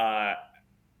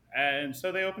 And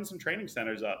so they open some training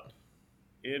centers up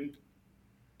in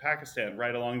Pakistan,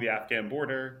 right along the Afghan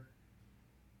border.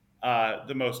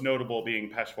 The most notable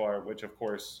being Peshawar, which of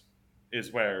course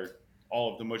is where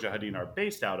all of the Mujahideen are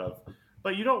based out of.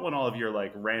 But you don't want all of your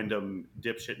like random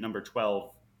dipshit number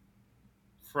 12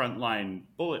 frontline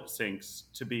bullet sinks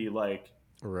to be like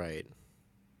right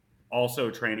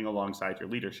also training alongside your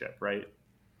leadership, right?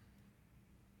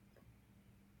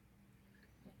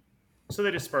 So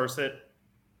they disperse it.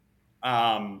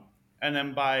 And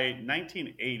then by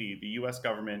 1980, the US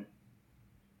government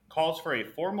calls for a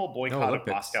formal boycott of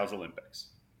Olympics. Moscow's Olympics.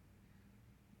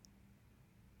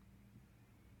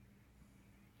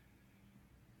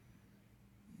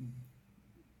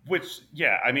 Which,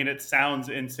 yeah, I mean, it sounds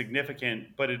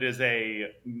insignificant, but it is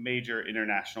a major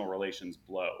international relations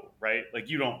blow, right? Like,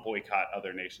 you don't boycott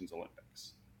other nations'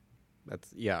 Olympics,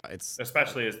 It's.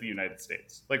 especially as the United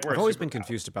States. Like, we're I've a always been superpower.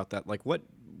 confused about that. Like, what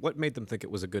made them think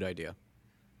it was a good idea?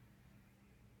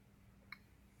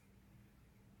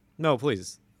 No,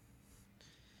 please.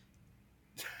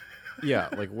 Yeah,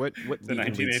 like what The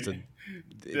even leads to 1980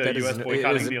 the US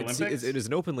boycotting the Olympics? It is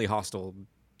an openly hostile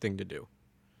thing to do.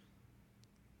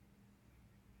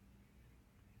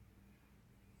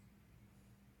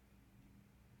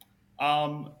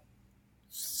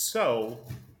 So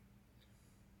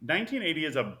 1980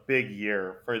 is a big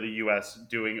year for the US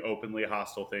doing openly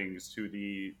hostile things to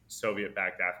the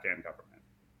Soviet-backed Afghan government.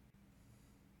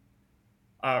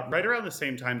 Right around the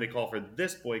same time they call for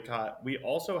this boycott, we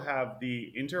also have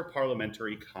the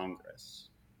Interparliamentary Congress,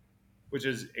 which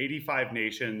is 85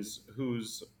 nations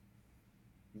whose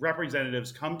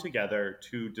representatives come together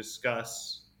to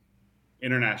discuss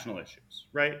international issues,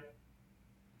 right?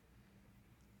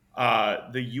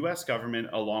 The US government,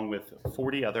 along with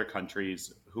 40 other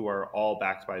countries who are all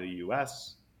backed by the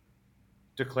US,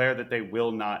 declare that they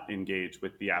will not engage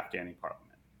with the Afghani parliament.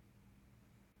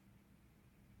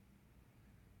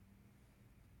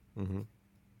 Mm-hmm.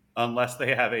 Unless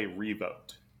they have a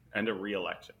revote and a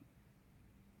re-election.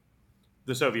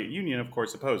 The Soviet Union, of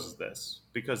course, opposes this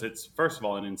because it's, first of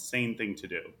all, an insane thing to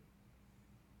do.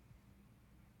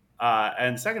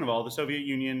 And second of all, the Soviet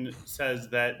Union says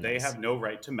that they have no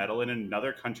right to meddle in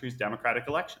another country's democratic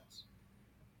elections.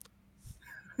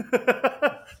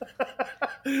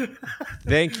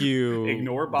 Thank you,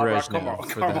 Ignore Barbara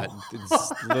Brezhnev, for that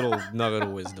little nugget of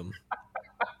wisdom.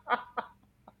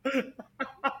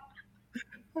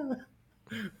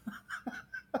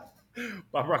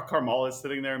 Barbara Karmal is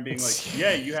sitting there and being like,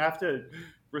 yeah, you have to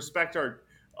respect our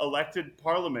elected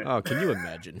parliament. Oh, can you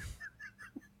imagine?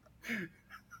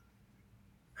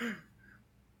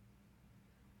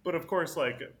 But of course,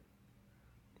 like,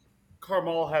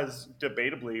 Karmal has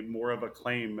debatably more of a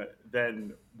claim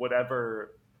than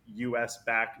whatever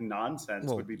U.S.-backed nonsense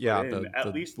would be put in.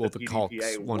 At least the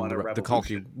PDPA won a revolution. The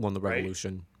Kalki won the right?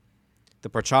 revolution. The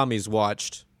Parchamis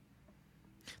watched.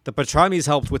 The Parchamis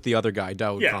helped with the other guy,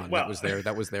 Daoud Khan. Well,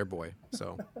 that was their boy.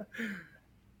 So.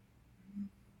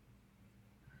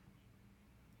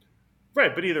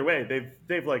 Right, but either way,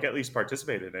 they've like at least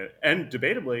participated in it, and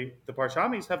debatably, the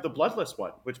Parchamis have the bloodless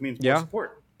one, which means more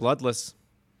support. Bloodless.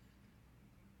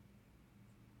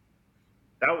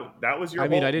 That was your. I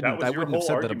mean, whole, I wouldn't have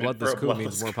said that a bloodless coup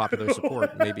means coup. more popular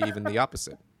support. Maybe even the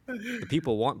opposite. The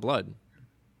people want blood.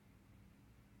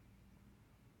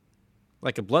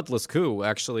 Like a bloodless coup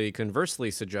actually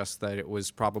conversely suggests that it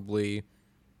was probably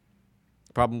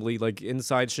like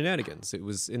inside shenanigans. It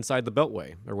was inside the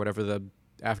Beltway or whatever the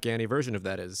Afghani version of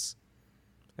that is.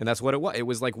 And that's what it was. It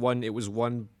was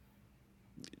one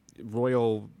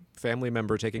royal family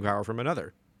member taking power from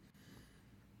another.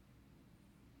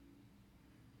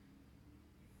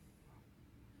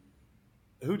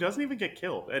 Who doesn't even get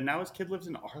killed, and now his kid lives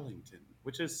in Arlington,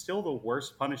 which is still the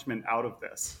worst punishment out of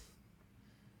this.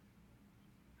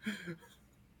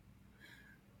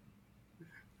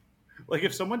 Like,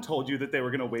 if someone told you that they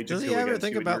were going to wage a coup against you,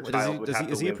 and your child would have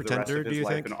to live the rest of his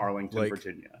life in Arlington,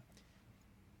 Virginia.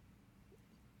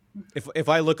 If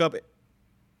I look up,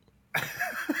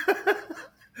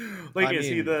 is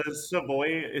he the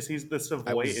Savoy? Is he the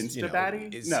Savoy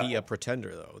Insta-baddie? Is he a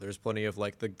pretender though? There's plenty of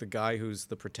like the guy who's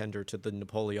the pretender to the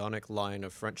Napoleonic line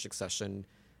of French succession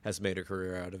has made a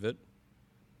career out of it.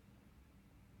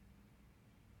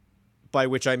 By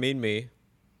which I mean me.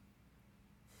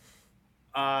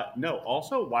 No.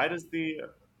 Also, why does the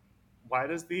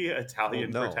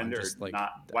Italian pretender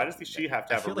not? Why does she have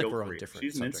to have a real career?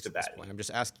 She's an Insta-baddie. I'm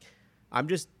just asking. I'm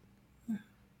just.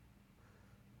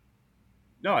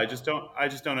 No, I just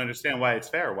don't understand why it's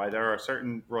fair. Why there are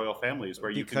certain royal families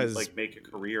where you can like make a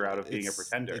career out of being a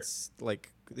pretender. It's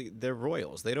like they're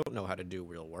royals. They don't know how to do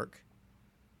real work.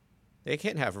 They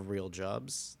can't have real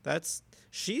jobs.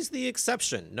 She's the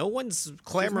exception. No one's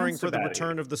clamoring for the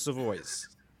return of the Savoys.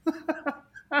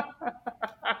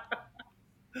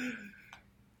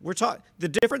 We're talking. The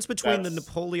difference between the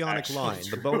Napoleonic line,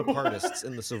 the Bonapartists,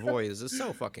 and the Savoys is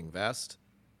so fucking vast.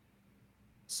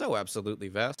 So absolutely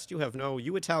vast. You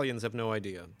Italians have no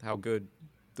idea how good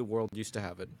the world used to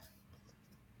have it.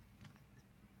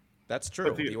 That's true.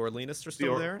 But The Orleanists are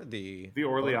still there. The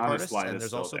Orleanist Bonapartists, line and is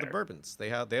there's still also the there. Bourbons.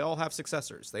 They all have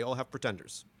successors. They all have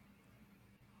pretenders.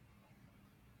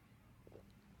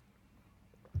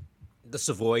 The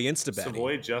Savoy Instabaddie.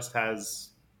 Savoy just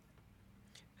has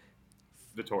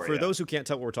Vittoria. For those who can't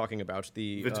tell what we're talking about,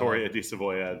 the Vittoria di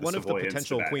Savoia, one of the Savoy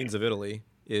potential Instabaddie. queens of Italy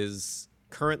is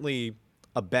currently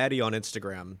a baddie on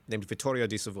Instagram named Vittoria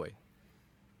di Savoy.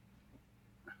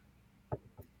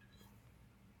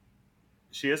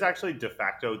 She is actually de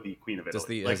facto the queen of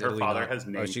Italy. Like her Italy father not, has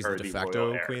named she's her the de the facto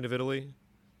royal heir. queen of Italy.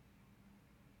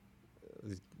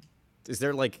 Is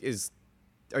there like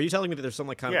are you telling me that there's some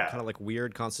like kind of like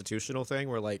weird constitutional thing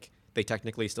where like they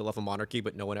technically still have a monarchy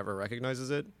but no one ever recognizes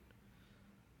it?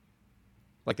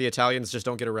 Like the Italians just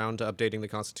don't get around to updating the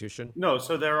constitution? No,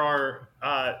 so there are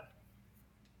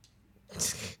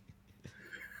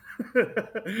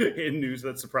in news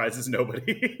that surprises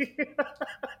nobody.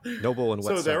 Noble in what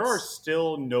sense? So there are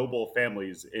still noble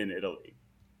families in Italy.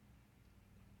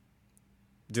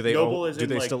 Do they noble own, is do in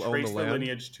they like still own trace the their land?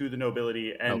 lineage to the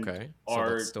nobility and Okay, so are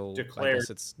that's still, I declared. guess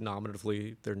it's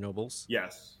nominatively they're nobles.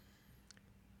 Yes.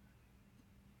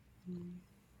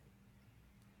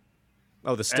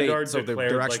 Oh, the state. And are So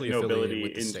declared they're actually like affiliated nobility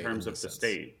with the in state terms in of this the sense.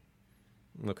 state.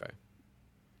 Okay.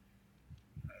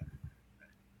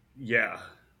 Yeah.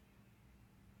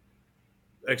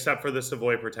 Except for the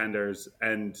Savoy pretenders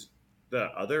and the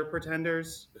other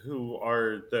pretenders who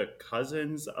are the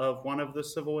cousins of one of the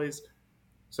Savoys.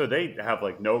 So they have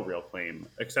like no real claim,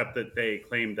 except that they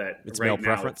claim that It's right male now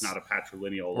preference? it's not a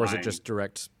patrilineal Or is line. it just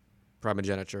direct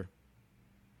primogeniture?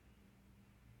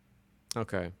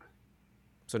 Okay.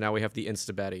 So now we have the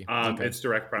Instabaddie. Okay. It's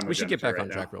direct primogeniture. We should get back right on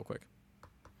now. track real quick.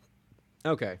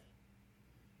 Okay.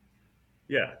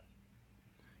 Yeah.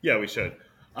 Yeah, we should.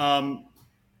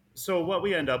 So what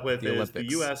we end up with The is Olympics.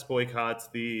 the U.S. boycotts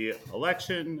the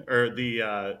election or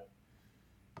the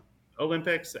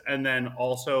Olympics, and then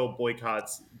also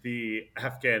boycotts the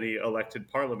Afghani elected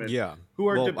parliament. Yeah. who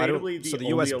are Well, debatably the so the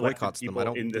only U.S. elected boycotts them.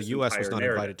 people in The this U.S. was entire not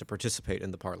narrative. invited to participate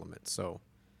in the parliament, so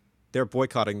their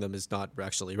boycotting them is not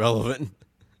actually relevant.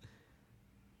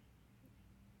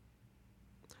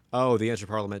 Oh, the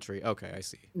interparliamentary. Okay, I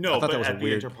see. No, I thought but that was at a the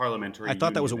weird. interparliamentary I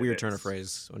thought that was a union weird it turn of is.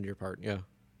 phrase on your part. Yeah.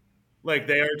 Like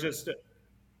they are just.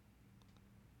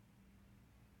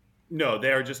 No,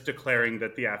 they are just declaring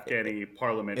that the Afghani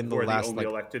parliament, In the who are last, the only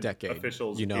like, elected decade,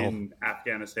 officials you know. in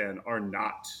Afghanistan, are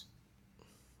not.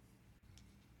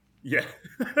 Yeah,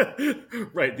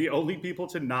 right. The only people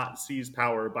to not seize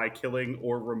power by killing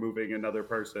or removing another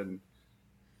person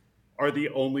are the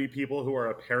only people who are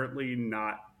apparently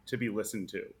not to be listened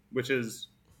to, which is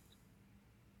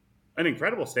an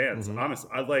incredible stance. Mhm. Honestly,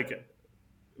 I like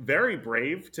very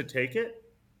brave to take it.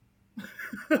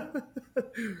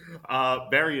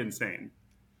 Very insane.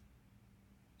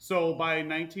 So by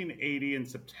 1980 in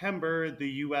September, the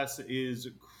U.S. is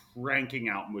cranking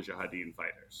out Mujahideen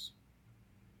fighters.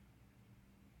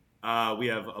 We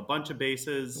have a bunch of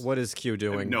bases. What is Q I have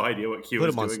doing? no idea what Q Put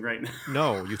is him on doing right now.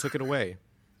 No, you took it away.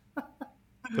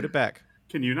 Put it back.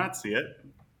 Can you not see it?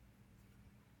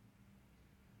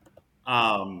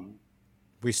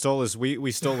 We stole his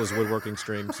woodworking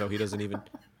stream, so he doesn't even.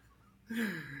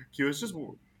 Q is just.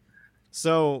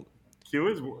 So Q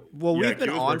is. well, yeah, we've been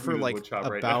Q is on working for his like wood shop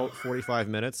right about now. 45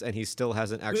 minutes, and he still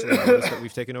hasn't actually noticed that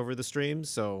we've taken over the stream.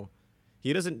 So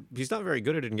he's not very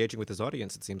good at engaging with his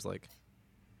audience. It seems like.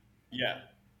 Yeah.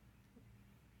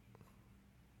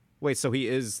 Wait, so he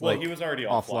is Well, like he was already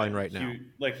offline right now.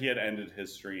 He had ended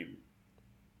his stream.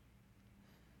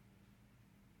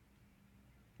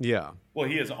 Yeah, Well,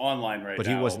 he is online right but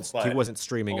now. he wasn't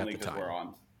streaming at only the 'cause time. We're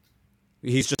on.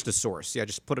 He's just a source. Yeah,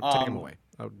 just take him away.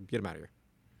 I'll get him out of here.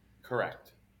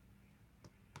 Correct.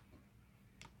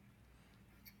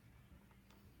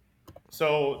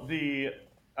 So the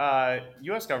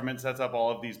U.S. government sets up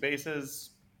all of these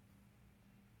bases,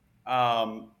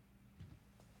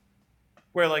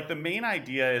 where like the main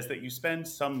idea is that you spend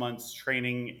some months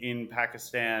training in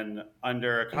Pakistan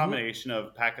under a combination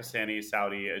of Pakistani,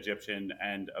 Saudi, Egyptian,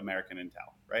 and American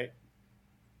intel, right?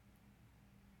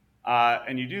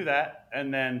 And you do that,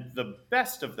 and then the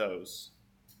best of those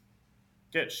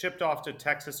get shipped off to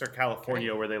Texas or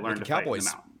California, where they learn Like to fight in cowboys.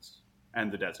 the mountains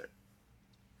and the desert,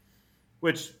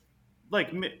 which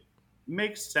like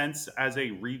makes sense as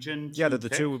a region. Yeah, to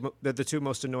they're the two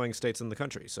most annoying states in the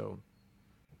country. So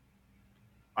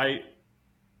I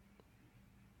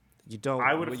you don't.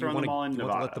 I would have you thrown wanna- them all in you want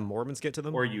to let Nevada the Mormons get to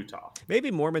them, or Utah.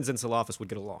 maybe Mormons and Salafis would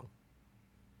get along.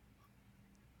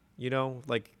 You know,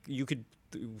 like you could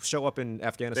show up in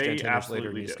Afghanistan They 10 years later absolutely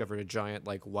and you do. discover a giant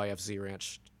like YFZ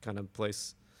ranch kind of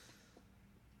place.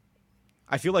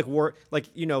 I feel like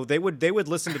they would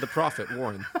listen to the prophet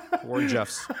Warren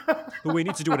Jeffs, who we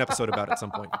need to do an episode about at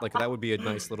some point. Like that would be a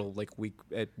nice little like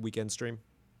weekend stream.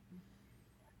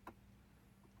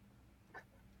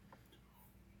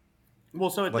 Well,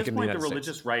 so at Like this in the point, the United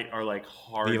religious States. right are like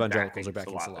hard. The evangelicals are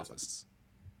backing backing Salafists.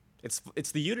 Salafists.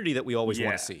 It's the unity that we always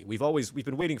want Yeah. to see. We've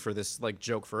been waiting for this like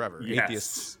joke forever. Yes.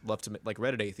 Atheists love to like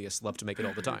Reddit atheists love to make it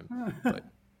all the time,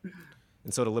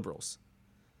 and so do liberals.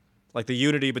 Like the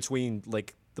unity between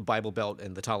like the Bible Belt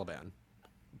and the Taliban,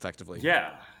 effectively.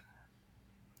 Yeah.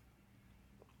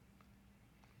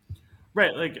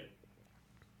 Right, like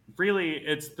really,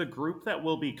 it's the group that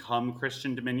will become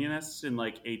Christian dominionists in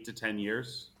like 8 to 10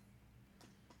 years.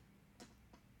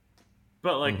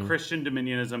 But like Christian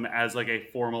dominionism as like a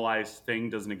formalized thing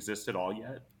doesn't exist at all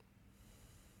yet.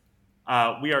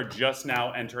 We are just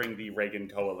now entering the Reagan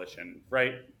coalition,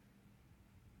 right?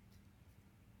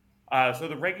 So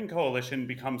the Reagan coalition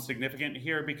becomes significant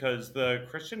here because the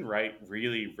Christian right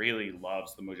really, really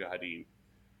loves the Mujahideen.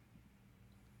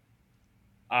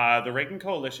 The Reagan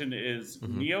coalition is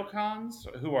neocons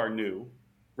who are new,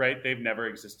 right? They've never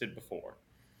existed before.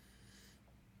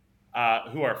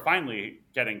 Who are finally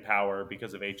getting power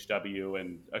because of HW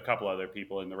and a couple other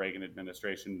people in the Reagan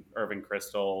administration, Irving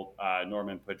Kristol,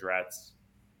 Norman Podretz,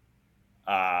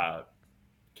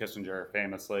 Kissinger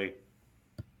famously.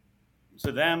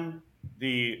 So them,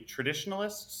 the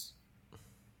traditionalists,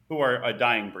 who are a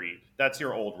dying breed, that's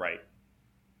your old right.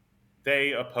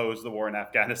 They oppose the war in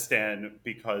Afghanistan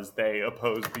because they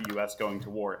oppose the U.S. going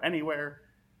to war anywhere,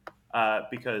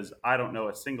 because I don't know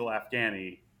a single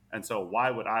Afghani, and so why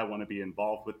would I want to be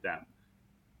involved with them?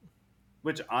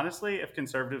 Which, honestly, if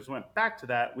conservatives went back to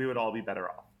that, we would all be better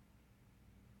off.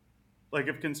 Like,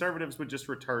 if conservatives would just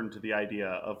return to the idea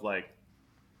of, like,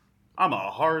 I'm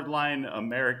a hardline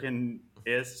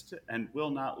Americanist and will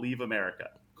not leave America.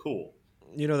 Cool.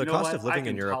 You know, the cost what? of living I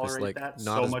in can Europe is tolerate like that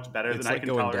not so as much better it's than I like can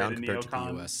going tolerate down a compared to the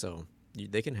neocon. U.S. So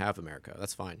they can have America.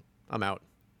 That's fine. I'm out.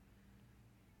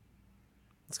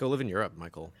 Let's go live in Europe,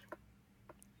 Michael.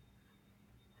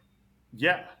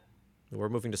 Yeah. We're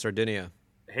moving to Sardinia.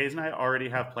 Hayes and I already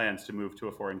have plans to move to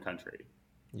a foreign country.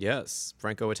 Yes,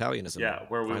 Franco-Italianism. Yeah,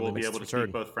 where we finally will be makes able to its return.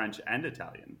 speak both French and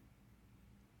Italian.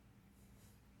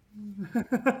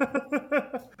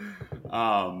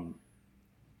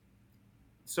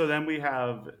 So then we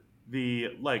have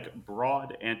the like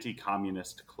broad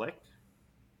anti-communist clique,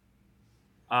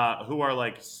 who are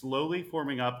like slowly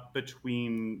forming up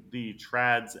between the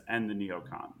trads and the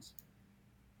neocons.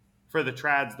 For the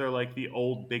trads, they're like the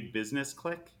old big business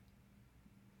clique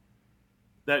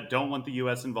that don't want the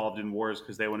U.S. involved in wars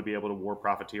because they want to be able to war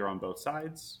profiteer on both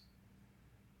sides.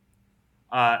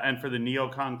 And for the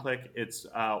neocon clique, it's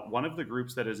one of the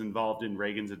groups that is involved in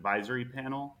Reagan's advisory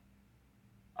panel.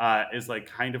 Is like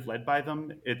kind of led by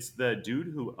them. It's the dude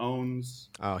who owns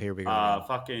here we go.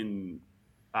 fucking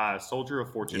Soldier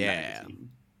of Fortune magazine.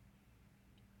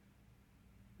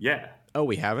 Yeah. Oh,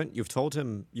 we haven't? You've told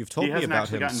me hasn't about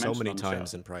actually him gotten so mentioned many on the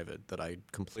times show. in private that I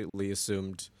completely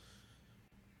assumed.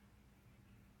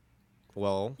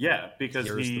 Well, Yeah, because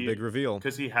here's the big reveal.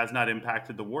 Because he has not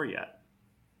impacted the war yet.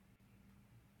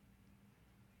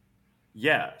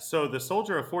 Yeah, so the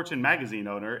Soldier of Fortune magazine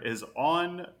owner is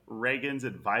on Reagan's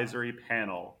advisory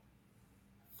panel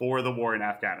for the war in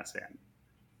Afghanistan.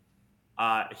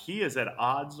 He is at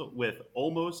odds with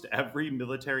almost every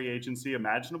military agency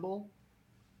imaginable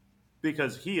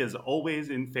because he is always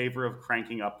in favor of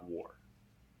cranking up war.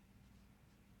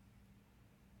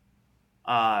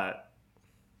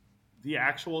 The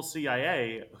actual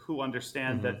CIA, who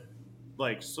understand that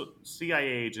like CIA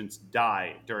agents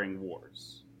die during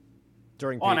wars.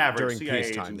 On average, CIA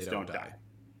peacetime, agents they don't die.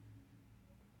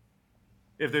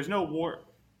 If there's no war,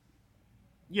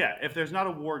 if there's not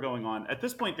a war going on, at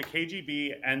this point, the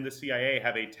KGB and the CIA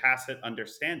have a tacit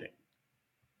understanding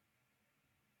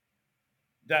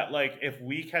that, like, if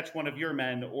we catch one of your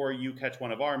men or you catch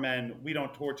one of our men, we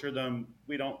don't torture them.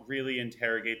 We don't really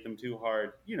interrogate them too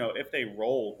hard. You know, if they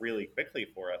roll really quickly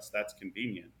for us, that's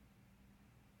convenient.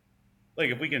 Like,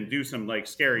 if we can do some, like,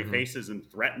 scary faces and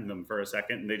threaten them for a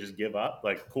second and they just give up,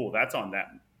 like, cool, that's on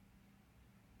them.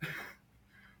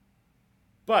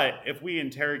 But if we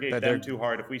interrogate them too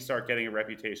hard, if we start getting a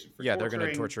reputation for they're going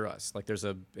to torture us. Like, it's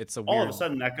a weird, all of a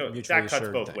sudden, that cuts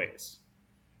both thing. ways.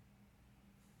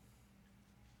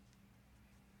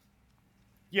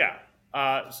 Yeah.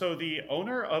 So the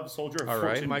owner of Soldier of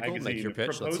Fortune Michael, magazine make your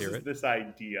pitch. Let's hear proposes it. this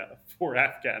idea for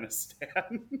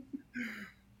Afghanistan.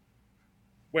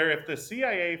 Where if the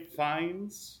CIA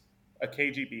finds a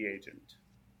KGB agent,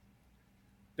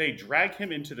 they drag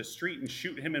him into the street and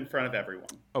shoot him in front of everyone.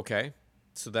 Okay,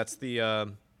 so that's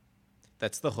the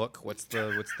That's the hook. What's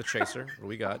the chaser? What do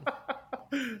we got?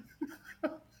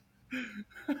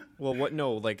 Well, what?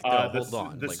 No, like hold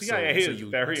on. The like, CIA so is you,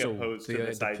 very so opposed the, to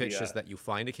this the idea. pitch is that you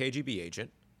find a KGB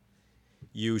agent,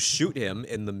 you shoot him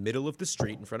in the middle of the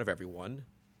street in front of everyone,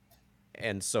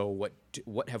 and so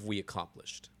what have we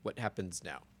accomplished? What happens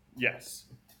now? Yes.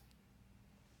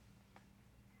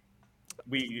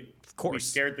 We course.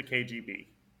 scared the KGB.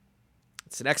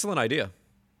 It's an excellent idea.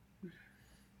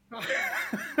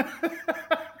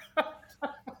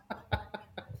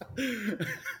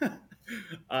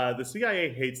 The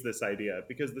CIA hates this idea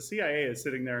because the CIA is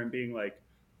sitting there and being like,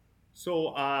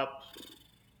 so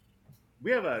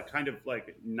we have a kind of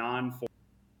like non-formal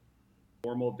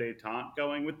détente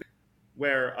going with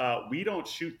where we don't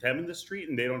shoot them in the street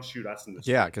and they don't shoot us in the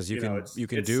street. Yeah, because you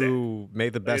can do sick. may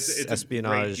the best It's a great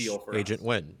espionage deal for agent us.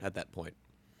 win at that point.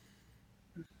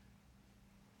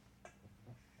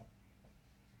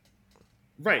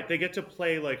 Right, they get to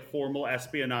play like formal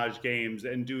espionage games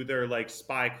and do their like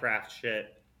spycraft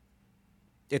shit.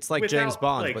 It's like without, James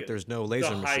Bond, like, but there's no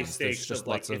laser the high machines. There's stakes just of,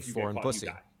 like, lots of if you get foreign caught, you pussy.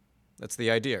 die. That's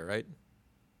the idea, right?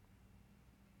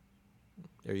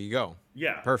 There you go.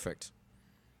 Yeah. Perfect.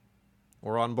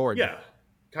 We're on board. Yeah,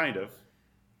 kind of.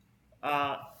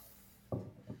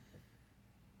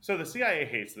 So the CIA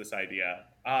hates this idea.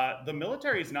 The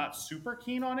military is not super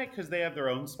keen on it because they have their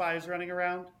own spies running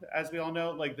around, as we all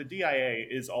know. Like, the DIA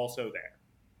is also there.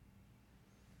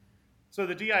 So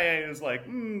the DIA is like,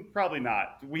 probably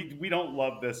not. We don't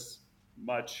love this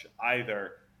much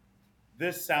either.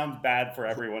 This sounds bad for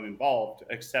everyone involved,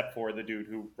 except for the dude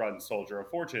who runs Soldier of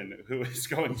Fortune, who is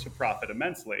going to profit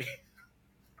immensely.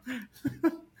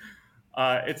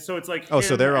 It's like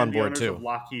so they're him on and the board owners too. of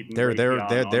Lockheed and They're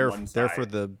Raytheon on one they're side. for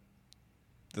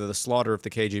the slaughter of the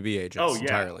KGB agents Oh, yeah.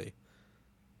 entirely.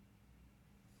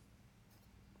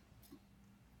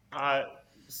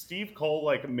 Steve Cole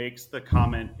like makes the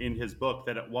comment in his book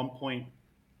that at one point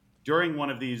during one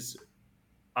of these,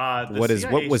 what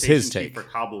was his station take chief for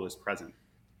Kabul is present,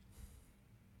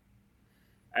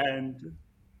 and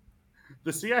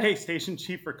the CIA station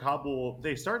chief for Kabul,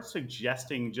 they start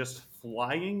suggesting just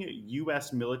flying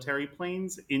U.S. military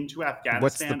planes into Afghanistan.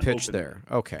 What's the pitch openly. there?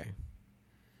 Okay.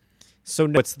 So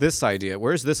what's this idea?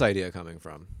 Where's this idea coming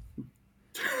from?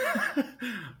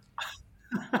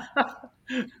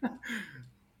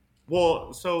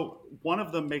 Well, so one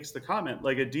of them makes the comment,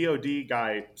 like a DOD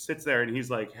guy sits there and he's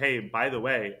like, hey, by the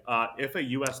way, if a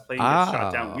U.S. plane gets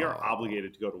shot down, we are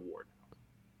obligated to go to war now.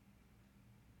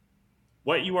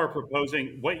 What you are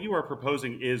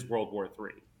proposing is World War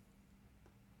III.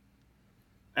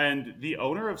 And the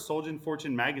owner of Soldier of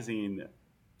Fortune magazine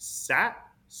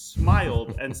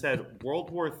smiled, and said, World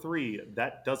War III,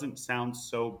 that doesn't sound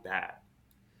so bad.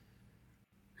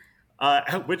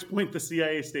 At which point the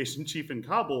CIA station chief in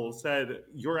Kabul said,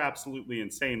 you're absolutely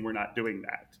insane. We're not doing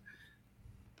that.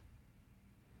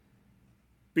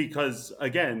 Because,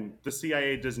 again, the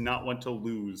CIA does not want to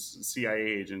lose CIA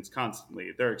agents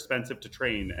constantly. They're expensive to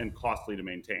train and costly to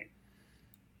maintain.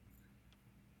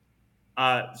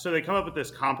 So they come up with this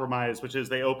compromise, which is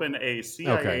they open a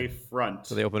CIA front.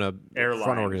 So they open a airline,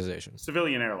 front organization.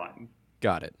 Civilian airline.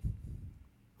 Got it.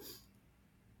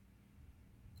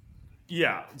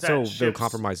 Yeah. So the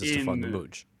compromise is to fund the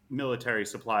Mooj. Military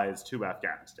supplies to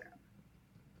Afghanistan.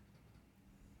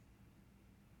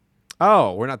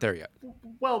 Oh, we're not there yet.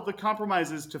 Well, the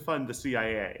compromise is to fund the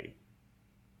CIA.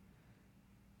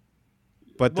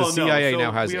 But the CIA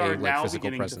now has a now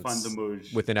physical presence to fund the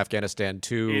presence within Afghanistan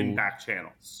in back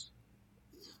channels,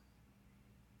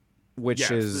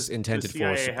 which is intended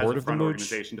for support of the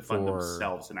Mooj, to fund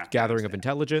themselves in for gathering of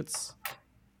intelligence,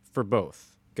 for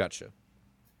both. Gotcha.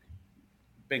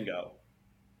 Bingo.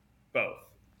 Both.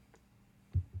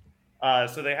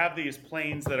 So they have these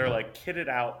planes that are like kitted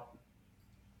out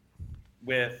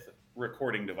with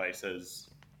recording devices.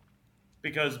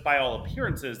 Because by all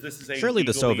appearances, this is a surely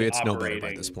the legally Soviets know better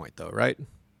by this point, though, right?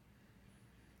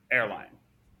 Airline,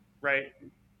 right?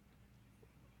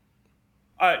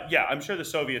 Yeah, I'm sure the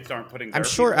Soviets aren't putting. I'm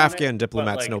sure Afghan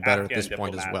diplomats know better at this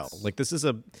point as well. Like this is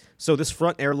so this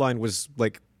front airline was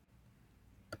like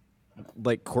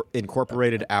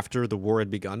incorporated after the war had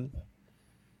begun.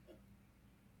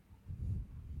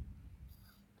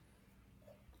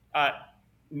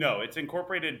 No, it's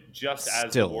incorporated just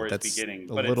as the war is beginning,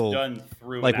 but it's done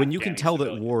through like when you can tell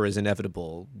that war is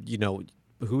inevitable. You know,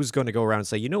 who's going to go around and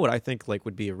say, you know what I think like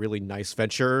would be a really nice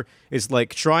venture is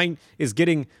like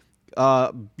getting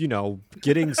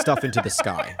getting stuff into the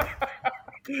sky.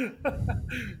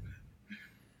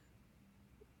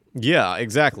 Yeah,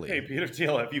 exactly. Hey, Peter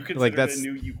Thiel, have you considered Like, that's- a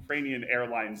new Ukrainian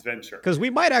Airlines venture? Because we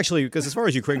might actually, because as far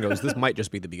as Ukraine goes, this might just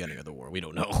be the beginning of the war. We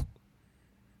don't know.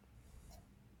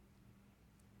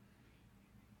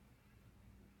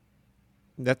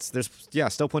 There's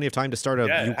still plenty of time to start a Yeah,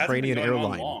 it hasn't been Ukrainian going on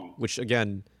airline, long. which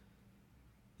again,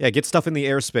 get stuff in the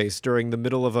airspace during the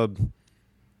middle of a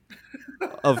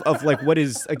of like what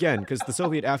is again, because the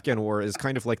Soviet-Afghan war is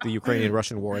kind of like the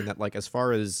Ukrainian-Russian war in that, like, as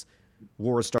far as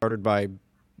wars started by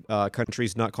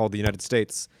countries not called the United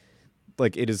States,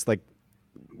 like, it is like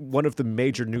one of the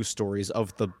major news stories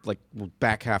of the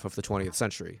back half of the 20th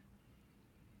century.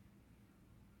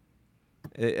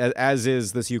 As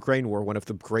is this Ukraine war, one of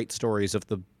the great stories of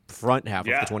the front half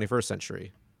of the 21st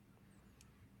century.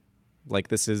 Like,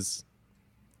 this is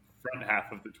Front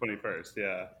half of the 21st,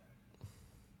 yeah.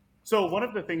 So one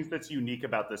of the things that's unique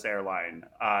about this airline,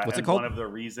 What's it and called? one of the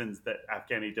reasons that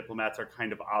Afghani diplomats are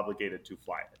kind of obligated to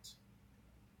fly it.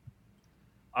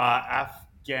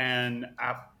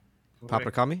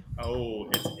 Paprakami? Oh,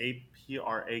 it's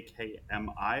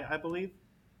Aprakmi, I believe.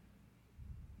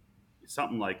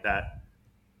 Something like that.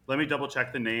 Let me double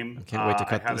check the name. I can't wait to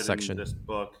cut I have this it section. in this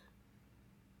book.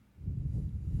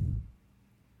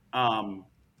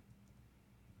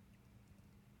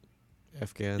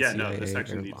 Afghan Yeah, no, CIA this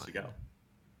section airline. needs to go.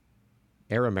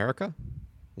 Air America?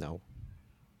 No.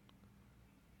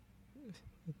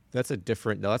 That's a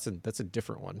different. No, that's a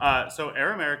different one. So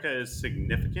Air America is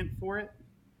significant for it,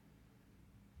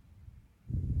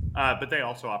 but they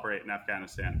also operate in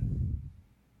Afghanistan.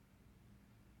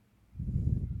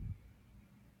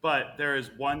 But there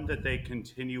is one that they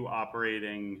continue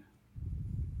operating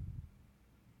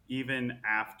even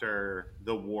after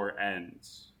the war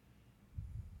ends.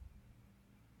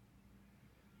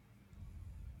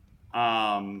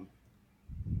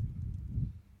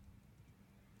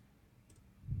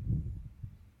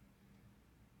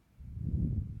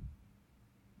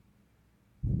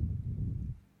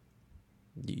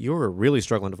 You're really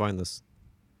struggling to find this.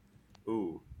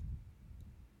 Ooh,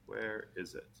 where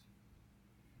is it?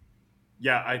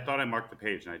 Yeah, I thought I marked the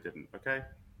page and I didn't. Okay.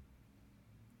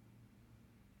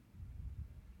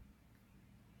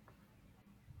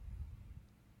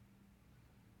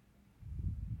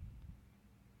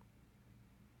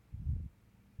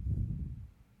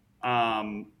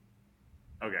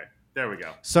 Okay, there we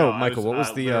go. So, No, I Michael, what was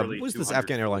literally what was this 200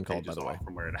 Afghan airline called, pages by the way? off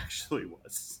from where it actually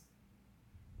was.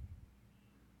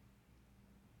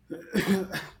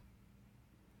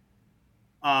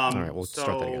 All right, we'll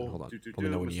start that again. Hold on. Let me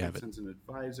know when you have it. Sends an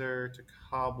advisor to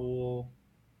Kabul.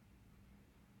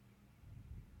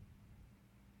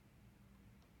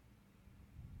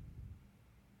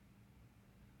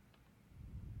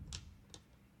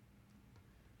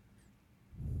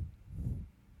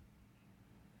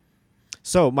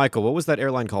 So, Michael, what was that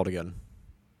airline called again?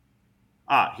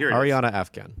 Here it is. Ariana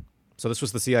Afghan. So this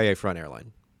was the CIA front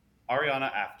airline. Ariana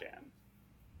Afghan.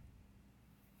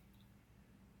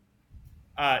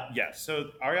 Yes, so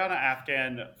Ariana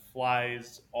Afghan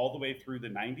flies all the way through the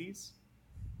 90s.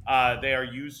 They are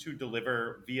used to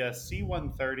deliver via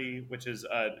C-130, which is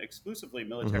an exclusively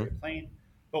military plane.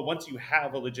 But once you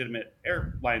have a legitimate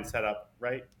airline set up,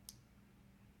 right,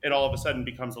 it all of a sudden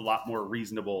becomes a lot more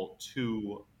reasonable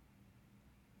to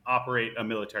operate a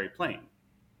military plane.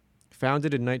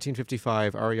 Founded in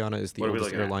 1955, Ariana is the What are we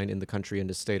oldest looking at? airline in the country and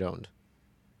is state-owned.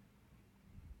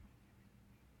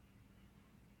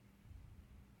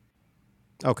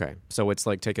 Okay, so it's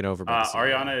like taken over by the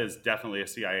CIA. Ariana is definitely a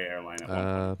CIA airline at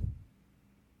one point.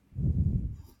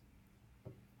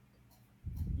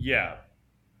 Yeah,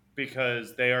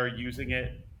 because they are using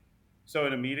it. So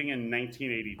in a meeting in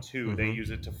 1982, they use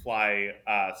it to fly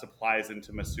supplies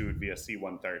into Massoud via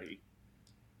C-130.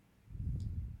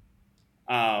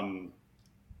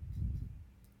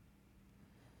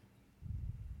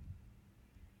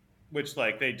 Which,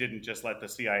 like, they didn't just let the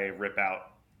CIA rip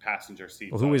out passenger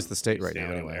seats. Well, who on is the state the right now,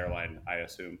 state-owned anyway? Airline, I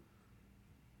assume.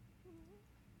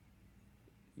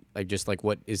 Like, just like,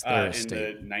 what is their In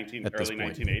state the at this early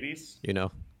point? 1980s. You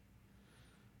know,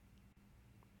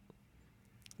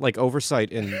 like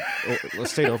oversight in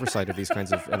state oversight of these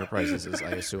kinds of enterprises is,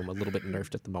 I assume, a little bit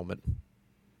nerfed at the moment.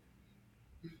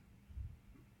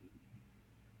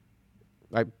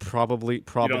 I probably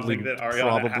You don't think that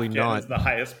Ariana Afghan not. is the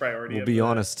highest priority We'll of be the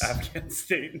honest. Afghan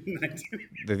state in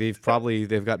 1980s?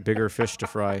 They've got bigger fish to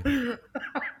fry.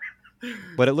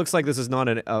 But it looks like this is not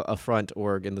a front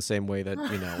org in the same way that,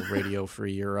 you know, Radio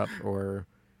Free Europe or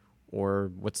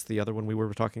what's the other one we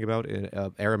were talking about?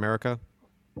 Air America?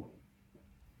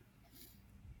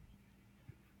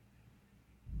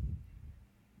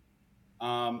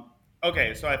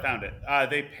 Okay, so I found it.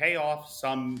 They pay off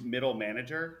some middle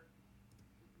manager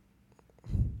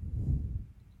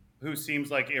who seems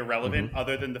like irrelevant,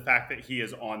 other than the fact that he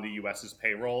is on the U.S.'s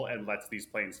payroll and lets these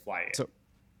planes fly in. So,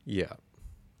 yeah.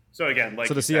 So again, like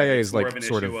So the you said, CIA it's is more like of an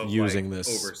sort issue of of using like,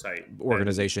 this oversight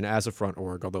organization as a front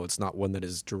org, although it's not one that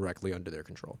is directly under their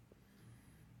control.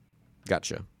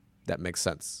 Gotcha. That makes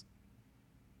sense.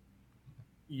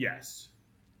 Yes.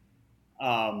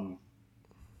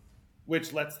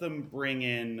 Which lets them bring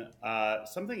in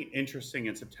something interesting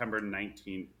in September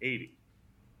 1980,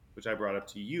 which I brought up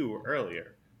to you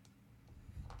earlier.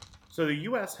 So the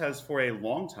U.S. has for a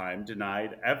long time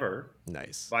denied ever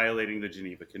Nice. violating the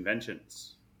Geneva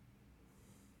Conventions.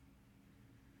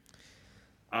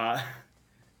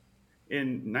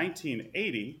 In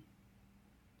 1980,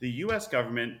 the U.S.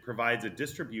 government provides a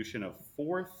distribution of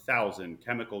 4,000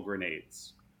 chemical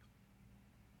grenades,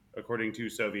 according to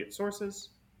Soviet sources,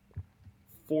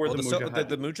 for Well, the Mujahideen.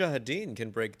 the Mujahideen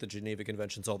can break the Geneva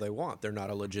Conventions all they want. They're not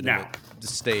a legitimate Now.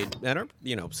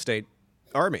 state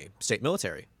army, state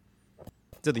military.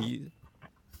 So The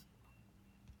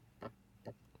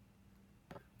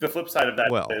flip side of that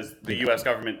is the U.S.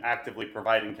 government actively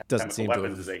providing doesn't chemical seem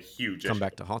weapons to is a huge come issue.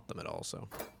 back to haunt them at all. So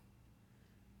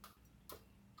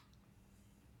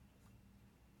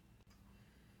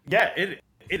yeah, it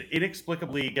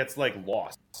inexplicably gets like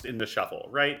lost in the shuffle,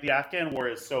 right? The Afghan war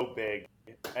is so big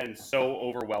and so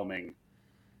overwhelming.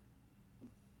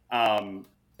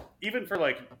 Even for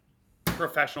like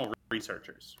professional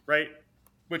researchers, right?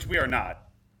 Which we are not,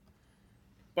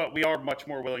 but we are much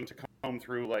more willing to comb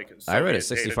through like. I read a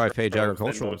Soviet 65-page data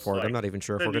agricultural most, report. like, I'm not even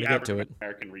sure if than we're going the to get to it.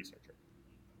 American researcher.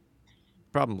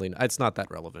 Probably not. It's not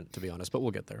that relevant, to be honest, but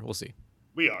we'll get there. We'll see.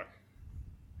 We are.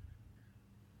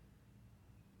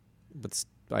 But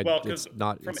Because it's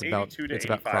not. from It's 82 to it's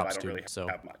 85, about crops I don't too. really So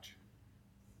have much.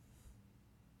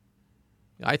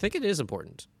 I think it is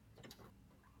important.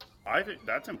 I think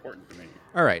that's important to me.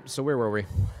 All right. So where were we?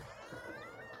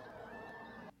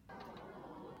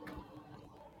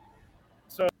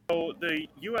 So the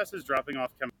U.S. is dropping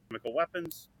off chemical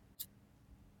weapons,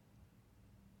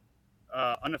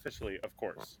 unofficially, of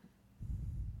course.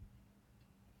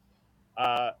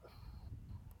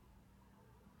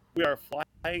 We are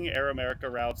flying Air America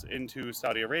routes into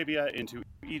Saudi Arabia, into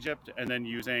Egypt, and then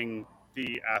using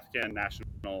the Afghan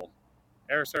National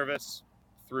Air Service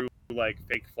through like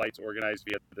fake flights organized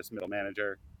via this middle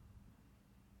manager.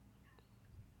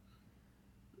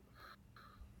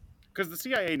 Because the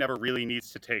CIA never really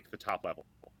needs to take the top level,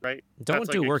 right? Don't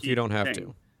do work you don't have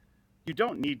to. You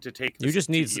don't need to take. You need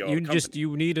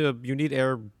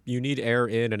air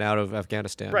in and out of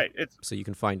Afghanistan, right? So you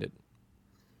can find it.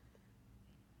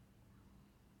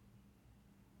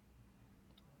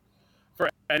 For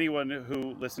anyone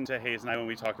who listened to Hayes and I when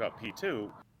we talked about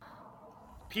P2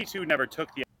 never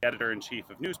took the editor-in-chief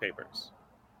of newspapers.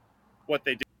 What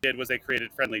they did was they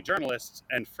created friendly journalists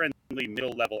and friendly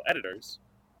middle-level editors.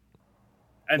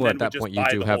 And then at that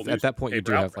point you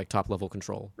do have like top-level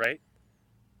control, right?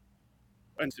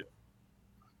 And so,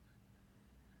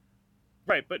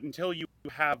 right, but until you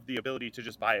have the ability to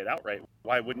just buy it outright,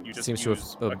 why wouldn't you just use a couple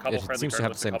friendly journalists? It seems to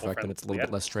have the same effect, and it's a little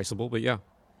bit less traceable. But yeah,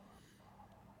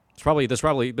 there's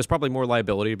probably more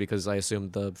liability because I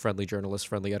assume the friendly journalists,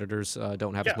 friendly editors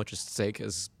don't have as much at stake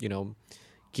as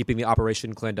keeping the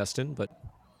operation clandestine. But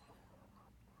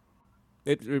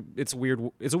it's weird.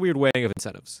 It's a weird weighing of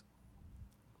incentives.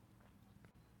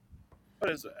 But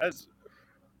as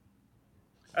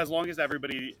long as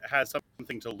everybody has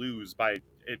something to lose by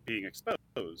it being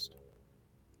exposed.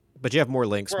 But you have more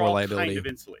links, more liability. Kind of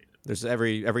insulated. There's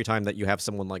every time that you have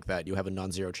someone like that, you have a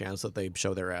non-zero chance that they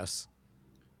show their ass.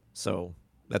 So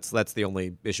that's the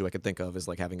only issue I could think of is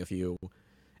like having a few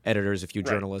editors, a few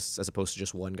journalists, as opposed to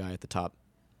just one guy at the top.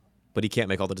 But he can't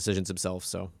make all the decisions himself,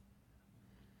 so.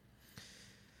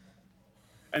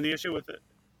 And the issue with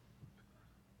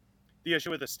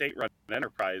a state-run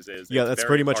enterprise is that's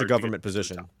pretty much a government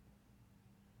position.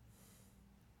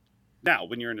 Now,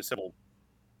 when you're in a civil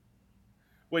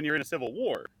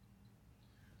war,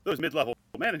 those mid-level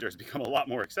managers become a lot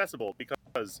more accessible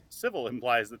because civil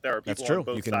implies that there are people on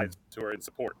both sides who are in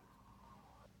support.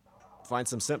 Find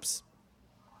some simps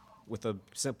with a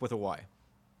simp with a Y.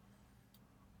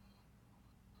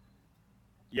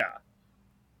 Yeah.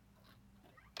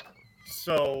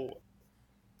 So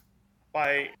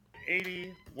by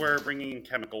 80, we're bringing in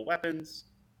chemical weapons,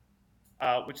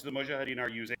 which the Mujahideen are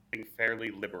using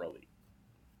fairly liberally.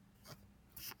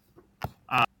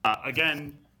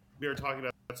 Again, we are talking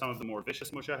about some of the more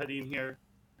vicious Mujahideen here.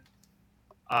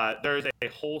 There is a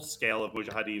whole scale of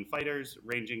Mujahideen fighters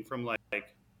ranging from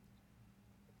like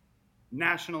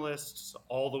nationalists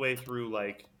all the way through,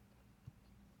 like,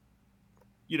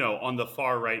 on the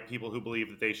far right, people who believe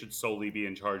that they should solely be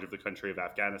in charge of the country of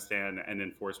Afghanistan and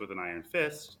enforce with an iron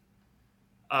fist.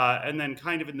 And then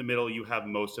kind of in the middle, you have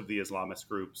most of the Islamist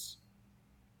groups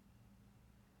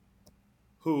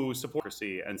who support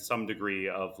democracy and some degree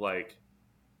of, like,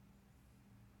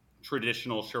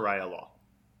 traditional Sharia law.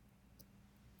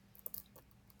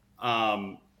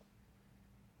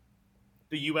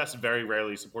 The U.S. very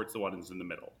rarely supports the ones in the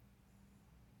middle,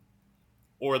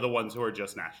 or the ones who are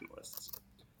just nationalists.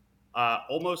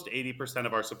 Almost 80%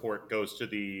 of our support goes to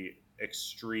the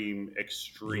extreme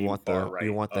far right.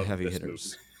 You want the heavy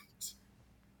hitters.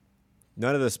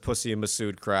 None of this pussy and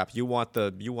Masood crap. You want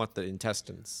the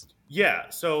intestines. Yeah.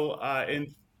 So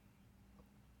in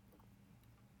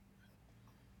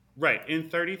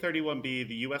 3031B,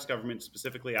 the U.S. government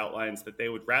specifically outlines that they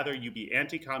would rather you be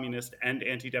anti-communist and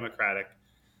anti-democratic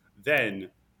than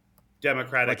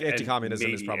democratic. Like anti-communism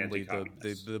and is probably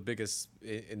the biggest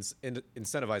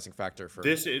incentivizing factor for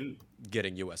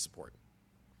getting U.S. support,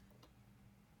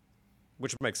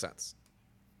 which makes sense.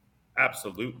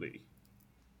 Absolutely.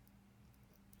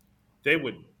 They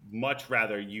would much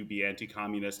rather you be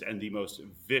anti-communist and the most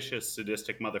vicious,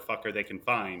 sadistic motherfucker they can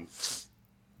find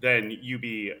than you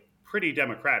be pretty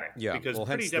democratic. Yeah, because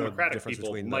pretty democratic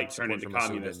people might turn into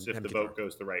communists if the vote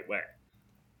goes the right way.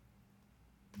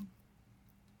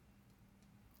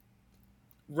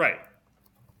 Right.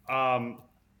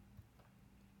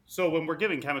 So when we're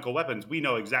giving chemical weapons, we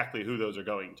know exactly who those are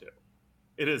going to.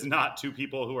 It is not to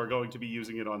people who are going to be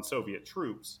using it on Soviet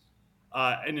troops.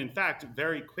 And in fact,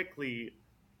 very quickly,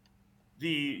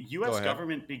 the U.S.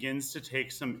 government begins to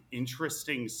take some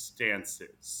interesting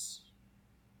stances.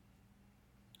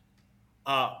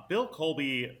 Bill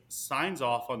Colby signs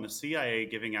off on the CIA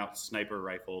giving out sniper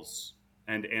rifles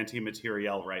and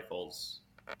anti-materiel rifles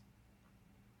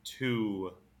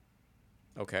to...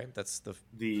 Okay, that's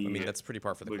that's pretty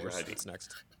par for the course. What's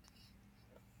next?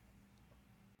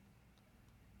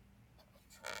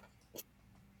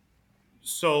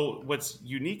 So what's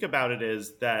unique about it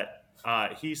is that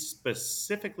he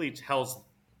specifically tells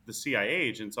the CIA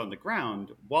agents on the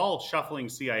ground while shuffling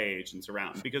CIA agents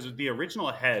around, because the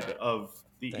original head of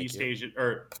the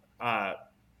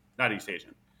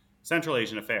Central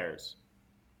Asian Affairs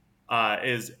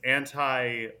is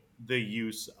anti the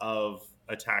use of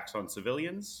attacks on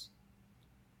civilians,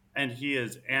 and he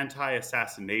is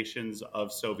anti-assassinations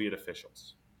of Soviet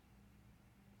officials.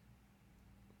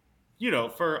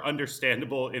 For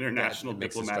understandable international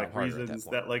diplomatic reasons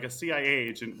that like a CIA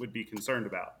agent would be concerned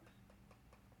about.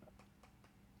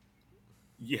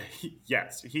 Yeah,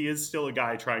 yes, he is still a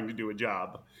guy trying to do a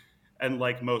job. And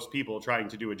like most people trying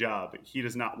to do a job, he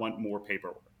does not want more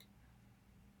paperwork.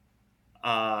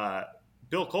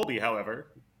 Bill Colby, however,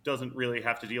 doesn't really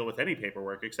have to deal with any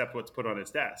paperwork except what's put on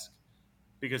his desk,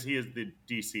 because he is the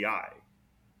DCI.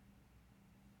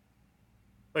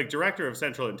 Like, Director of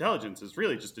Central Intelligence is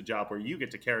really just a job where you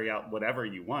get to carry out whatever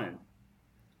you want,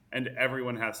 and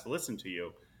everyone has to listen to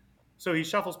you. So he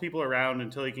shuffles people around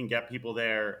until he can get people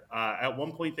there. At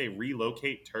one point, they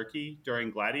relocate Turkey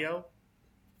during Gladio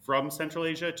from Central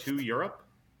Asia to Europe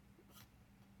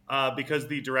because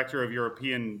the Director of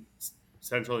European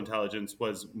Central Intelligence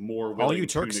was more willing. All you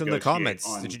Turks to in the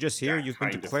comments, did you just hear? You've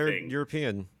been declared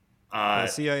European by the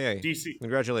CIA. DC.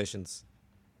 Congratulations.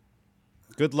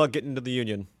 Good luck getting to the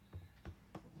Union.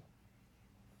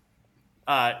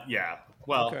 Yeah.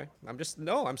 Well, okay.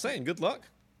 I'm saying good luck.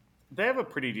 They have a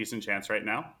pretty decent chance right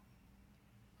now.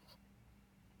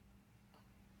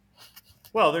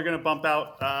 Well, they're going to bump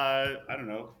out, I don't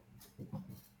know,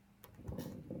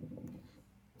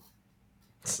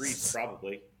 Greece,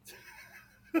 probably.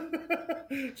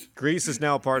 Greece is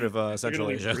now part of Central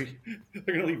Asia.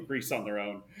 They're going to leave Greece on their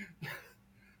own.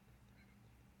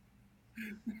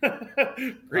 I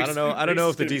don't know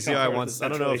if the DCI wants. I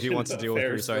don't know if he wants to deal with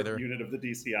Greece either. Unit of the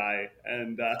DCI,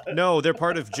 and no, they're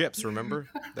part of GIPS. Remember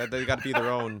that they got to be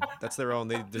their own. That's their own.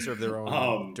 They deserve their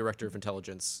own Director of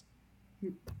Intelligence.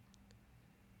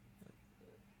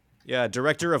 Yeah,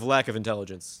 Director of Lack of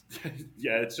Intelligence.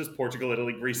 Yeah, it's just Portugal,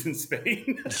 Italy, Greece, and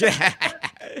Spain.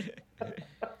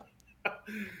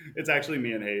 It's actually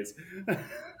me and Hayes.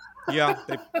 Yeah.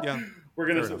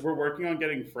 We're working on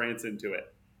getting France into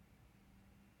it.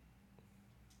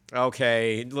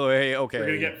 Okay. We're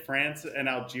gonna get France and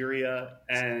Algeria,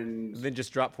 and then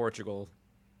just drop Portugal,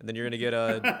 and then you're gonna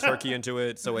get Turkey into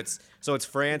it. So it's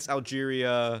France,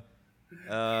 Algeria,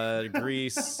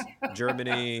 Greece,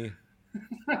 Germany,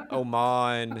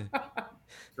 Oman,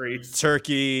 Greece,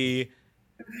 Turkey,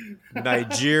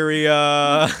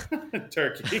 Nigeria,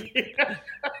 Turkey.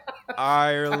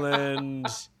 Ireland.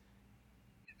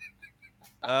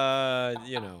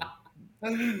 You know.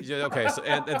 Yeah, okay, so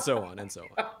and so on and so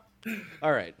on.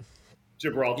 All right.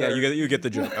 Gibraltar. Yeah, you get the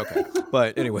joke. Okay,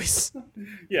 but anyways,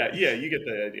 yeah, you get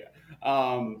the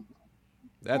idea.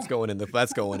 that's going in.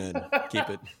 That's going in. Keep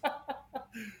it.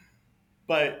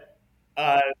 But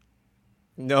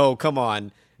No, come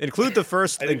on. Include the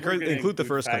first. I think we're gonna Include the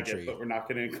first faggot, country, but we're not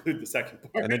going to include the second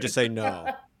part. and then just say no.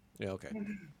 Yeah. Okay.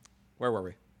 Where were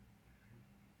we?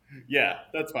 Yeah,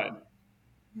 that's fine.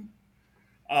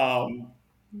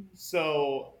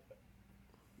 So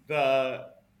the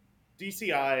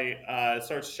DCI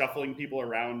starts shuffling people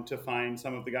around to find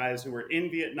some of the guys who were in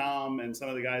Vietnam and some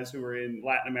of the guys who were in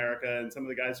Latin America and some of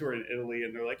the guys who were in Italy.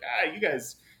 And they're like, you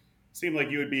guys seem like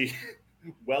you would be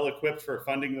well equipped for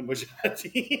funding the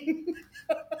Mujahideen.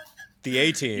 The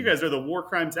A-team. You guys are the war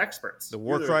crimes experts. The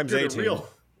war crimes A-team.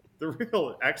 The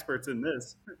real experts in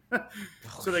this.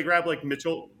 So they grab like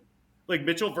Mitchell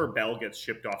Verbel gets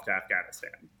shipped off to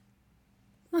Afghanistan.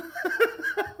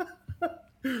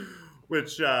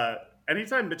 Which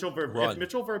anytime if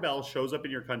Mitchell Verbel shows up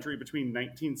in your country between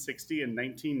 1960 and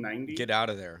 1990, Get out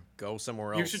of there. Go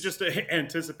somewhere else. you should just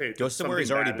anticipate. Go that somewhere he's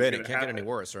something already bad been. is It gonna can't get any happen.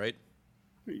 worse, right?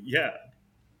 Yeah.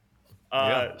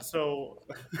 Yeah. So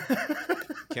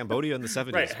Cambodia in the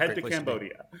 70s. right, head Great to place be.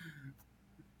 Cambodia.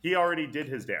 He already did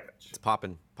his damage. It's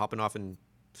popping off in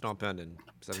Phnom Penh in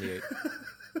 78.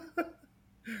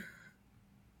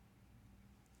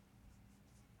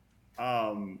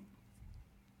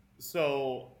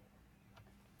 So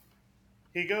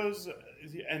he goes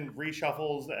and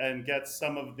reshuffles and gets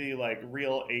some of the like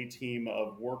real A-team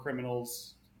of war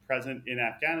criminals present in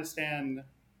Afghanistan.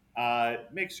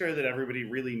 Make sure that everybody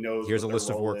really knows. Here's a what list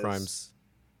their of war role is. crimes.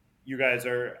 You guys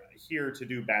are here to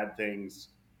do bad things.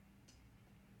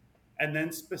 And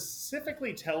then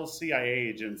specifically tells CIA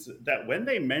agents that when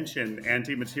they mention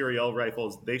anti-materiel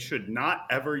rifles, they should not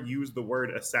ever use the word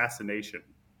assassination.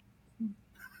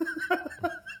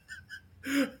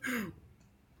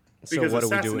 So Because what are we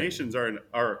doing? assassinations are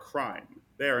a crime.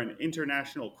 They are an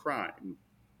international crime.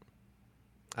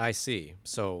 I see.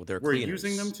 So they're We're cleaners.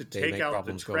 using them to They take make out the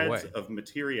problems go treads away. of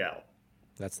materiel.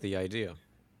 That's the idea.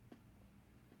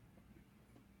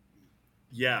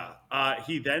 Yeah.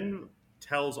 He then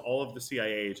tells all of the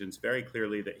CIA agents very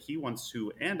clearly that he wants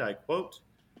to, and I quote,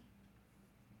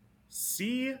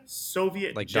 see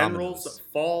Soviet Like generals dominoes.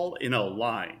 fall in a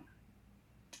line.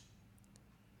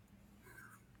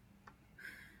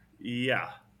 Yeah.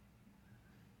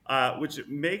 Which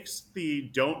makes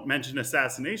the don't mention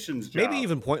assassinations job Maybe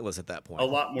even pointless at that point. a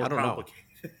lot more I don't know.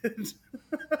 complicated.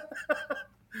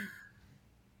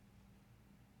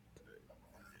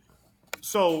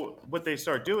 So what they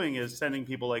start doing is sending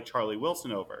people like Charlie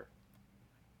Wilson over.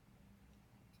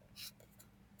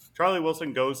 Charlie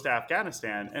Wilson goes to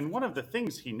Afghanistan, and one of the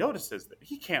things he notices that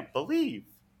he can't believe,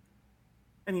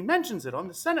 and he mentions it on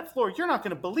the Senate floor, you're not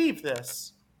going to believe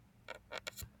this.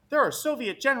 There are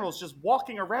Soviet generals just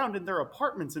walking around in their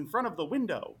apartments in front of the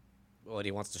window. Well, and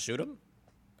he wants to shoot him?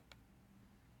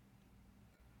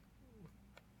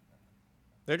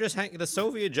 They're just hanging. The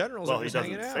Soviet generals Well, are he just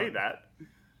hanging doesn't out. say that.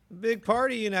 Big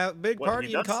party in What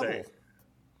he does Kabul. say,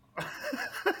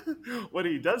 what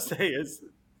he does say is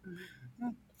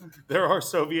there are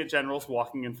Soviet generals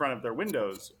walking in front of their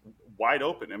windows, wide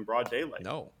open in broad daylight.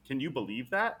 No, Can you believe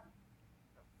that?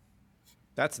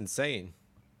 that's insane.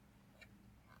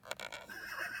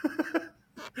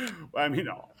 I mean,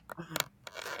 no.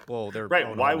 Well, they're Right.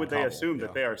 own Why home would in they Kabul, assume yeah.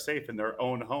 that they are safe in their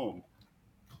own home?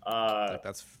 Like,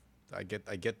 that's I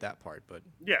get that part, but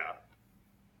Yeah.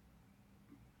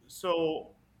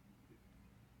 So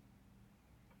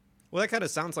well, that kind of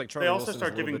sounds like Charlie they also Wilson's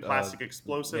start a little giving bit, plastic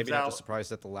explosives maybe not out. just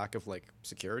surprised at the lack of like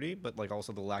security, but like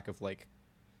also the lack of like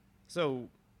so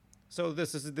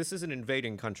this is an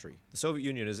invading country. The Soviet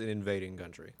Union is an invading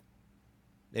country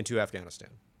into Afghanistan.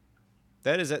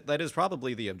 That is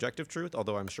probably the objective truth,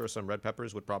 although I'm sure some red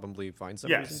peppers would probably find some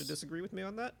reason to Yes. disagree with me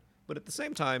on that. But at the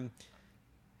same time,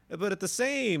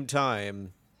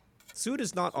 Sood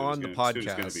is not on the Sue's podcast.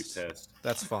 gonna be pissed.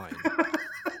 That's fine.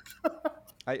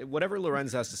 Whatever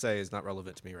Lorenz has to say is not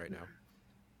relevant to me right now.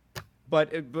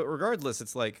 But regardless,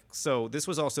 it's like, so this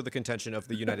was also the contention of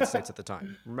the United States at the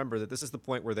time. Remember that this is the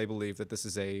point where they believe that this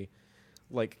is a,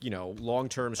 like, you know,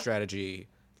 long-term strategy,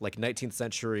 like 19th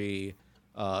century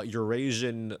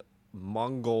Eurasian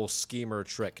Mongol schemer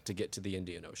trick to get to the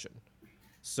Indian Ocean.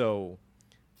 So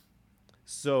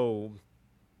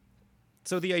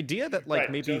the idea that like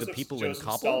Right, maybe the Joseph- people Joseph in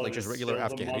Kabul, Stalin like just is regular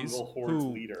still the Afghanis, Mongol horde's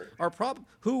leader.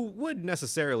 who would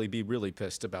necessarily be really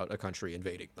pissed about a country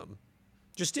invading them,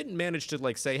 just didn't manage to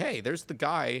like say, hey, there's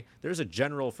a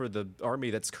general for the army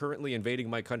that's currently invading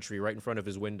my country right in front of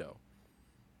his window.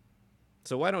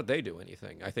 So why don't they do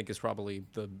anything? I think is probably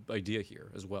the idea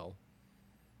here as well.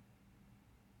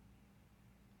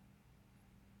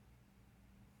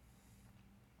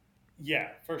 Yeah,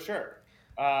 for sure.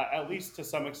 At least to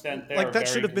some extent, they Like that very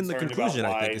should have been the concerned conclusion,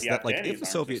 about I think, why is the that like Afghanis if a aren't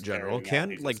Soviet just general carrying out can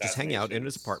these like just hang out in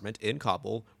his assassinations. apartment in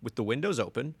Kabul with the windows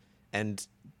open and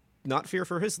not fear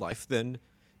for his life, then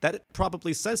that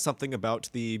probably says something about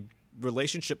the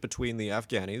relationship between the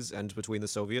Afghanis and between the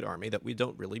Soviet army that we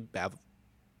don't really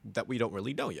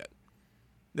know yet.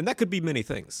 And that could be many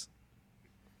things.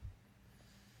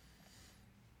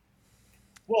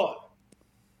 Well,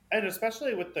 and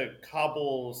especially with the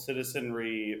Kabul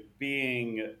citizenry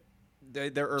being They're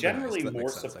urbanized. generally That more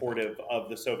makes sense, supportive of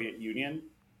the Soviet Union.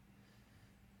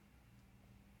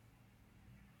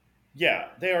 Yeah,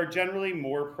 they are generally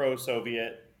more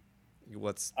pro-Soviet.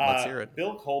 Let's hear it.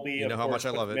 Bill Colby, You know of how course,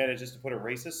 much I love it. manages to put a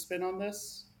racist spin on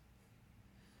this.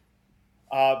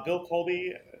 Bill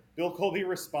Colby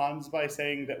responds by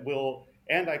saying that we'll,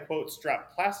 and I quote,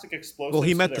 strap plastic explosives Well,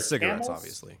 he to meant their the cigarettes, camels.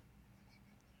 obviously.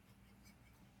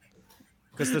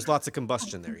 Because there's lots of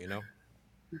combustion there, you know?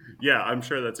 Yeah, I'm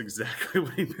sure that's exactly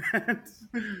what he meant.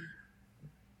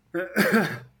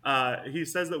 He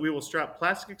says that we will strap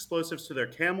plastic explosives to their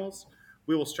camels,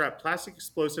 we will strap plastic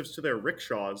explosives to their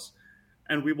rickshaws,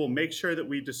 and we will make sure that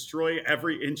we destroy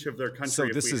every inch of their country. So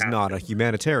if this we is have not to. a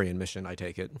humanitarian mission, I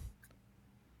take it.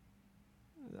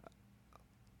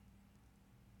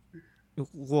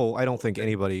 Well, I don't think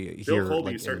anybody Bill here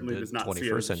Colby like, certainly in the does not see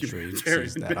it 21st as a century humanitarian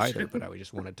sees that either, mission. but I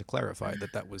just wanted to clarify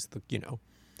that was the, you know.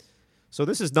 So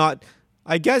this is not,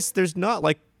 I guess there's not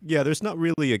like, yeah, there's not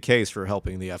really a case for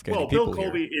helping the Afghani Well, people Bill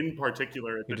Colby here. in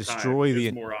particular at You the destroy time the-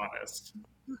 is more honest.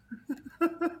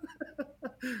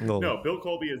 Well, No, Bill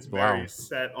Colby is very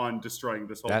set on destroying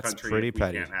this whole That's country pretty if we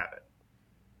petty. can't have it.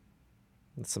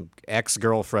 That's some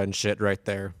ex-girlfriend shit right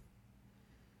there.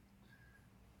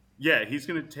 Yeah, he's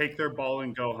going to take their ball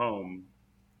and go home.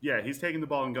 Yeah, he's taking the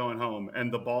ball and going home,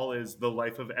 and the ball is the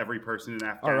life of every person in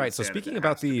Afghanistan. All right, so if it speaking has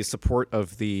about to be. the support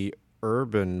of the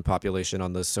urban population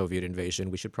on the Soviet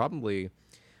invasion, we should probably,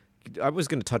 I was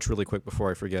going to touch really quick before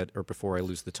I forget, or before I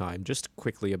lose the time, just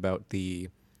quickly about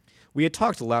we had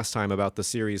talked last time about the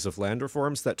series of land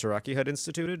reforms that Taraki had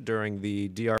instituted during the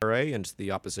DRA and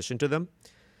the opposition to them.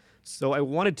 So I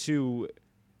wanted to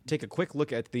take a quick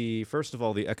look at first of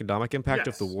all, the economic impact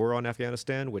of the Yes. war on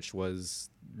Afghanistan, which was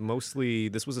mostly,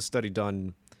 this was a study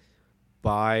done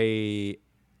by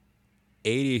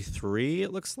 83,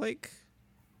 it looks like.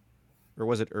 Or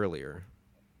was it earlier?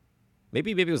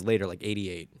 Maybe it was later, like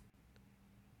 88.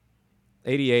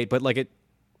 88, but like it...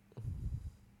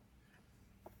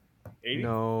 83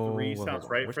 No, sounds hold on.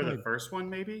 right Where's for the my- first one,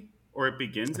 maybe? Or it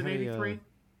begins in 83?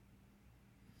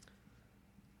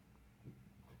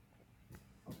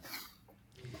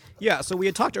 Yeah, so we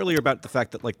had talked earlier about the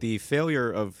fact that like the failure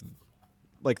of,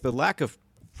 like the lack of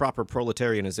proper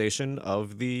proletarianization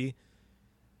of the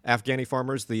Afghani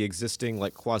farmers, the existing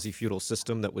like quasi-feudal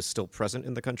system that was still present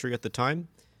in the country at the time,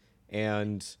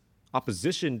 and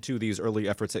opposition to these early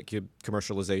efforts at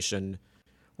commercialization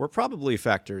were probably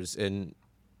factors in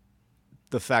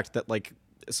the fact that like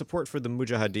support for the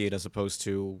Mujahideen as opposed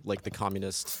to like the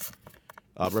communist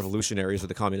revolutionaries or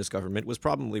the communist government was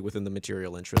probably within the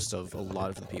material interests of a lot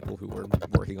of the people who were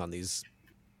working on these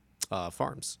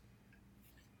farms,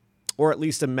 or at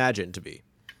least imagined to be,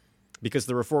 because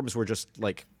the reforms were just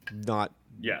like not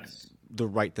Yes. the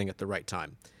right thing at the right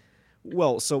time.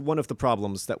 Well, so one of the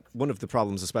problems,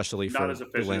 especially Not for as the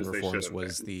efficient land as they reforms, should have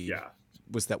was been.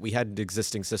 was that we had an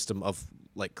existing system of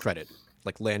like credit,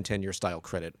 like land tenure style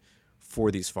credit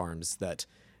for these farms that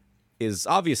is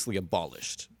obviously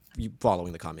abolished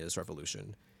following the communist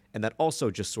revolution, and that also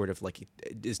just sort of like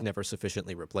is never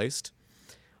sufficiently replaced.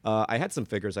 I had some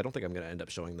figures. I don't think I'm going to end up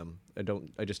showing them.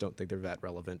 I just don't think they're that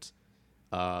relevant.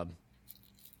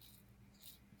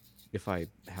 If I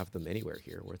have them anywhere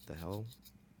here, what the hell?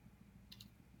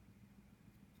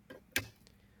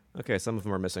 Okay, some of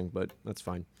them are missing, but that's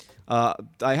fine. I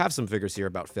have some figures here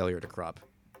about failure to crop,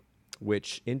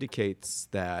 which indicates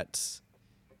that...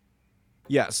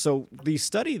 Yeah, so the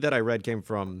study that I read came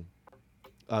from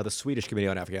the Swedish Committee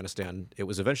on Afghanistan. It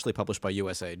was eventually published by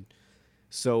USAID.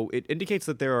 So it indicates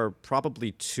that there are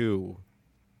probably two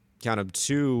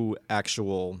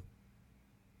actual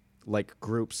like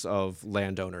groups of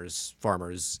landowners,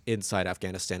 farmers inside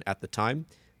Afghanistan at the time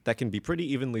that can be pretty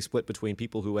evenly split between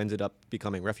people who ended up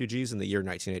becoming refugees in the year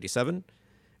 1987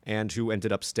 and who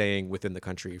ended up staying within the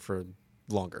country for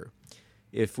longer.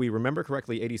 If we remember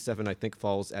correctly, 87, I think,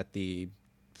 falls at the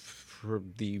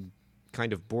the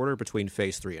kind of border between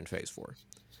Phase 3 and Phase 4.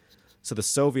 So the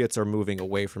Soviets are moving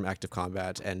away from active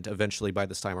combat, and eventually by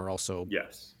this time are also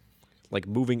like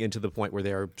moving into the point where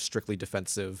they are strictly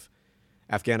defensive.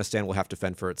 Afghanistan will have to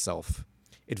fend for itself.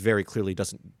 It very clearly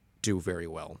doesn't do very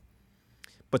well.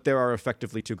 But there are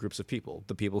effectively two groups of people.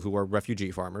 The people who are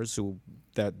refugee farmers,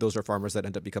 those are farmers that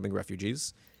end up becoming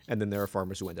refugees, and then there are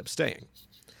farmers who end up staying.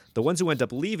 The ones who end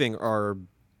up leaving are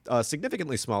a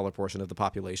significantly smaller portion of the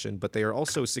population, but they are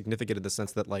also significant in the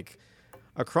sense that, like,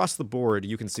 across the board,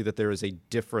 you can see that there is a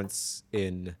difference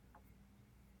in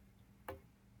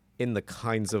the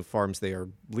kinds of farms they are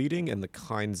leading and the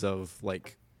kinds of,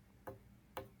 like,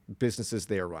 businesses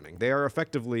they are running. They are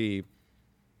effectively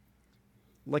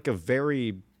like a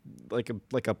very like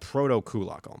a proto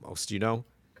kulak almost, you know?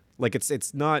 Like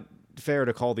it's not fair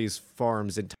to call these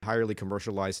farms entirely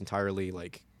commercialized,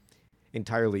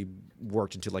 entirely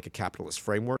worked into like a capitalist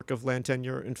framework of land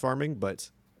tenure and farming,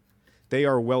 but they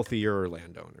are wealthier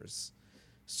landowners.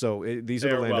 So these are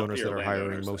the landowners that are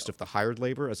hiring most of the hired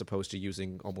labor as opposed to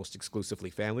using almost exclusively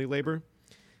family labor.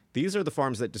 These are the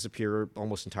farms that disappear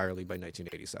almost entirely by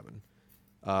 1987.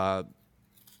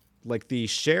 Like the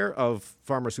share of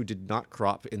farmers who did not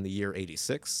crop in the year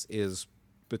 86 is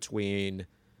between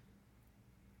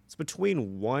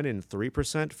 1 and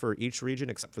 3% for each region,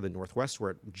 except for the Northwest,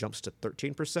 where it jumps to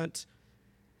 13%.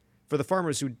 For the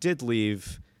farmers who did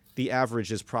leave, the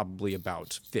average is probably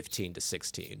about 15 to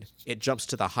 16. It jumps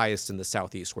to the highest in the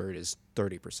Southeast, where it is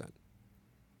 30%.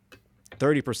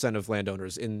 30% of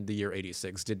landowners in the year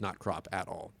 86 did not crop at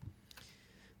all.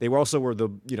 They were the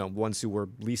ones who were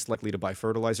least likely to buy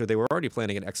fertilizer. They were already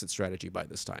planning an exit strategy by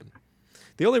this time.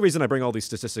 The only reason I bring all these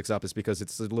statistics up is because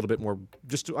it's a little bit more.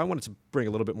 I wanted to bring a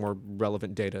little bit more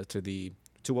relevant data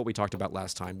to what we talked about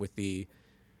last time with the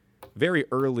very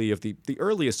early of the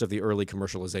earliest of the early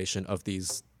commercialization of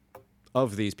these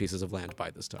pieces of land by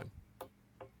this time.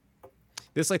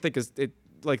 This I think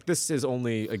this is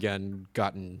only again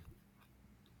gotten.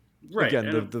 Right.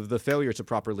 Again, the failure to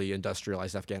properly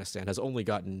industrialize Afghanistan has only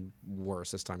gotten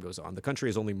worse as time goes on. The country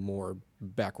is only more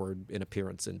backward in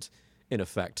appearance and in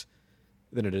effect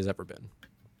than it has ever been.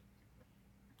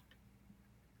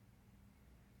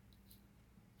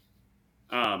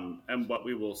 And what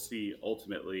we will see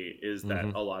ultimately is that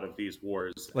a lot of these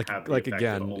wars have the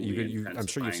I'm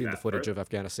sure you've seen the footage of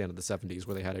Afghanistan in the 70s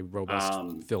where they had a robust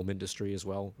film industry as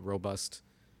well. Robust.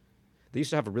 They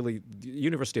used to have the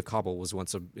University of Kabul was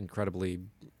once an incredibly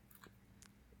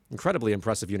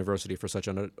impressive university for such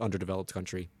an underdeveloped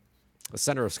country, a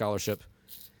center of scholarship.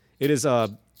 It is. I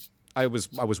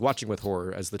was watching with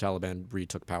horror as the Taliban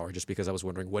retook power, just because I was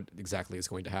wondering what exactly is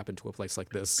going to happen to a place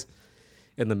like this,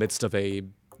 in the midst of a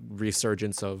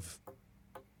resurgence of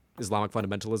Islamic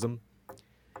fundamentalism.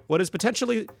 What is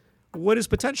potentially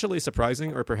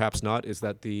surprising, or perhaps not, is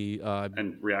that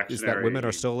women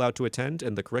are still allowed to attend,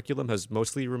 and the curriculum has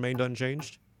mostly remained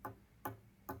unchanged.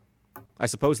 I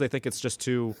suppose they think it's just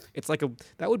too. It's like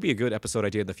that would be a good episode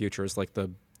idea in the future. Is like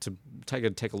to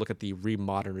take a look at the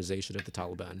remodernization of the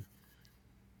Taliban.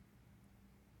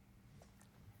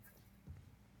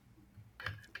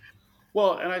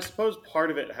 Well, and I suppose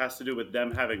part of it has to do with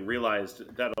them having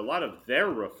realized that a lot of their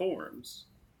reforms,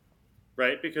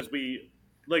 right? Because it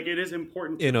is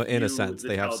important to in a sense,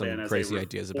 they have some crazy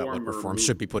ideas about what reforms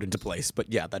should be put into place. But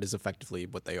yeah, that is effectively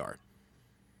what they are.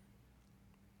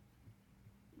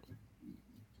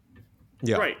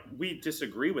 Yeah. Right. We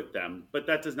disagree with them, but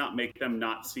that does not make them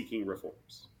not seeking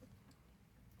reforms.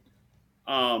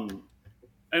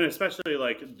 And especially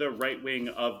like the right wing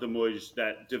of the Mujahideen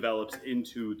that develops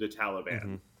into the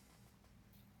Taliban.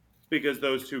 Because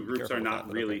those two groups are not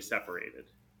really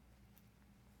separated.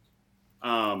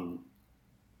 Well,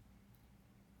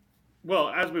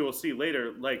 as we will see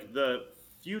later, like the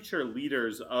future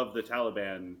leaders of the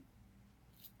Taliban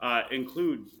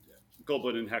include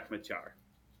Gulbuddin Hekmatyar.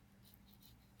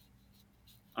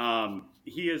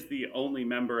 He is the only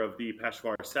member of the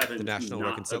Peshawar 7 to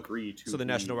not agree to the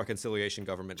National Reconciliation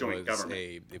Government was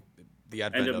government. The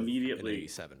advent of immediately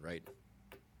 87, right?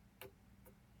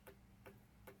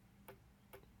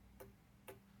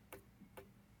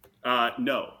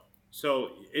 No. So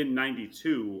in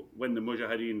 92, when the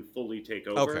Mujahideen fully take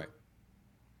over,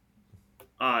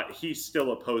 he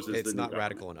still opposes it's the new not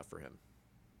government. Radical enough for him.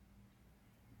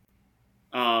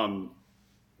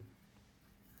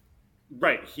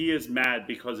 Right. He is mad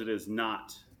because it is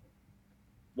not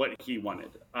what he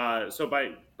wanted. So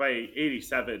by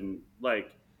 87,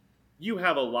 like, you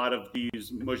have a lot of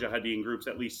these Mujahideen groups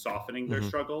at least softening their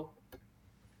struggle.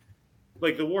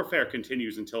 Like, the warfare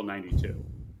continues until 92.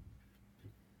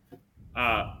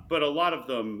 But a lot of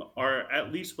them are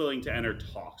at least willing to enter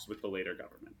talks with the later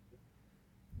government.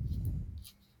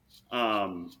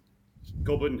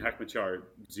 Gulbuddin Hekmatyar,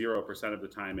 0% of the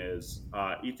time is.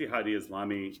 Ittihadi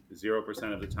Islami,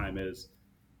 0% of the time is.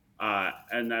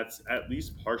 And that's at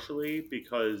least partially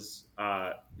because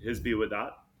Hizbi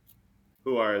Wadat,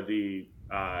 who are the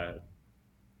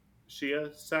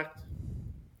Shia sect,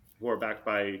 who are backed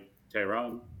by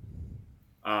Tehran,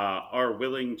 are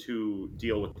willing to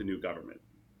deal with the new government.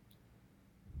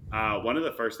 One of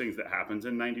the first things that happens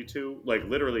in 92, like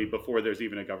literally before there's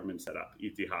even a government set up,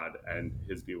 Ittihad and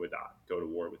Hizbi Wadat go to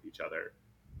war with each other.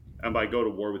 And by go to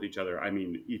war with each other, I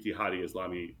mean Ittihadi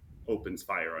Islami opens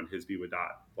fire on Hizbi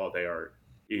Wadat while they are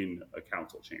in a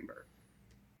council chamber.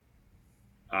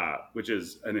 Which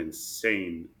is an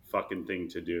insane fucking thing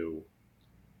to do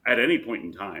at any point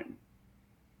in time.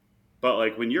 But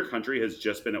like when your country has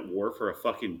just been at war for a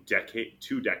fucking decade,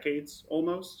 2 decades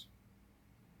almost,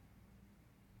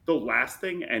 the last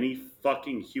thing any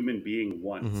fucking human being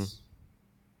wants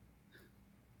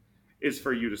is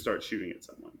for you to start shooting at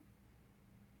someone.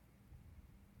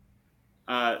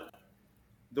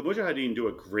 The Mujahideen do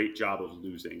a great job of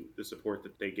losing the support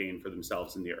that they gained for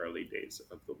themselves in the early days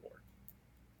of the war.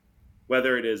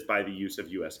 Whether it is by the use of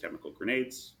U.S. chemical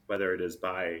grenades, whether it is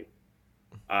by...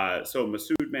 so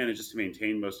Massoud manages to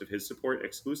maintain most of his support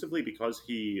exclusively because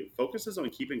he focuses on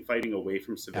keeping fighting away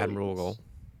from civilians. Admirable.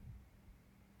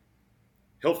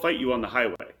 He'll fight you on the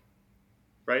highway,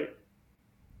 right?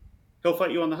 He'll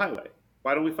fight you on the highway.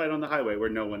 Why don't we fight on the highway where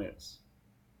no one is?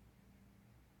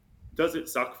 Does it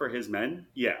suck for his men?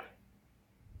 Yeah.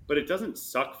 But it doesn't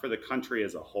suck for the country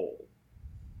as a whole.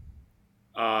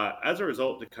 As a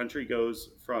result, the country goes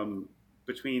from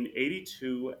between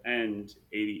 82 and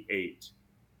 88,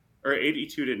 or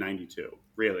 82 to 92,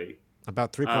 really.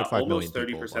 About 3.5 million almost 30%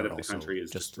 people are of the country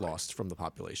is just destroyed. lost from the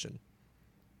population.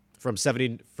 From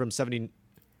 79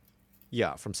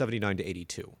 to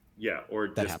 82. Yeah, or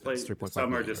That displaced. happens. 3.5 Some are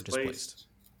million are displaced.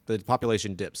 The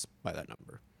population dips by that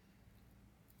number.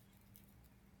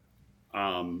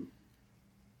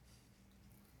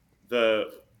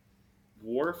 The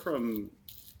war from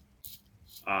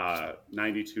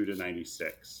 92 to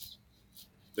 96,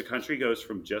 the country goes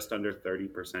from just under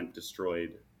 30%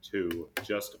 destroyed to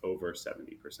just over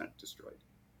 70% destroyed.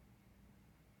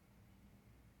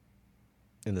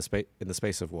 In the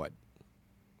space of what?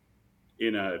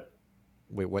 In a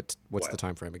Wait, what's What? the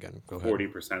time frame again? Go ahead.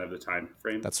 40% of the time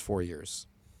frame. That's 4 years.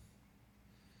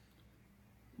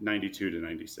 92 to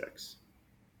 96.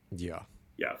 Yeah.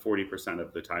 Yeah, 40%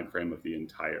 of the time frame of the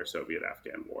entire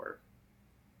Soviet-Afghan war.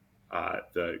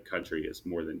 The country is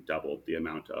more than doubled the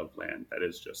amount of land that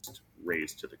is just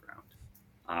razed to the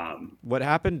ground. What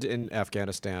happened in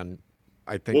Afghanistan,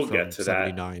 I think We'll from get to that.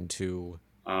 79 to,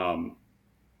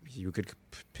 you could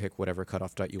pick whatever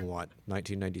cutoff date you want.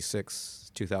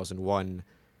 1996, 2001,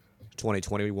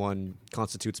 2021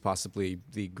 constitutes possibly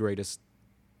the greatest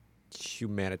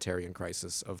humanitarian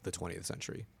crisis of the 20th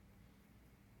century.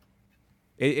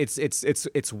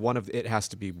 It's one of, it has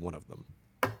to be one of them.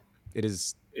 It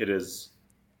is,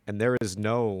 and there is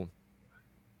no,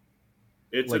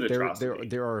 it's like an atrocity.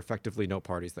 there are effectively no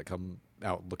parties that come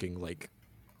out looking like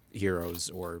heroes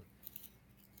or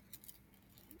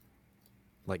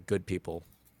like good people.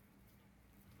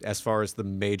 As far as the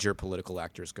major political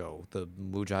actors go, the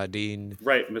Mujahideen,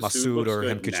 Right, Massoud or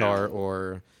looks good Hemkyar now.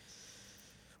 or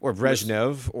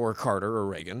Brezhnev or Carter or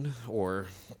Reagan or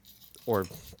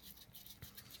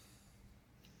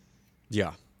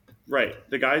yeah. Right.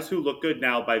 The guys who look good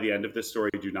now by the end of this story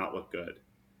do not look good.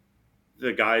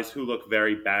 The guys who look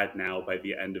very bad now by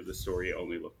the end of the story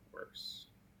only look worse.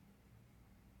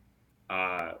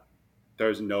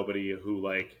 There's nobody who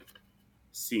like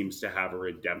seems to have a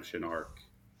redemption arc.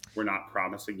 We're not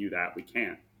promising you that. We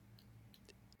can't.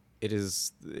 It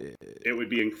is It would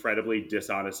be incredibly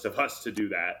dishonest of us to do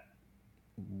that.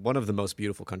 one of the most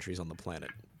beautiful countries on the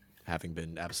planet, having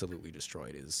been absolutely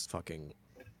destroyed, is fucking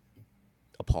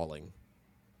appalling.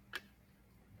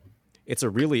 It's a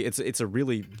really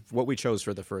what we chose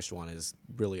for the first one is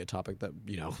really a topic that,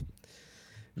 you know,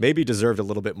 maybe deserved a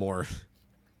little bit more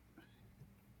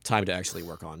time to actually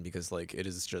work on, because like it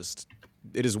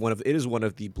is one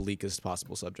of the bleakest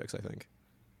possible subjects, I think.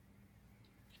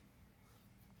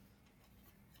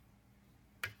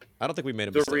 I don't think we made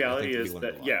a mistake. The reality I think is we learned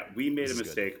a that, lot. yeah, we made This a is good.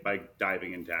 mistake by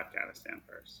diving into Afghanistan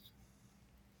first.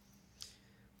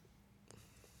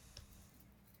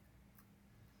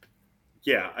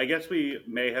 Yeah, I guess we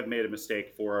may have made a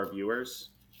mistake for our viewers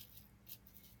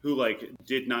who like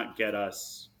did not get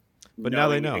us. But now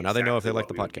they knowing know. Now they know if they exactly like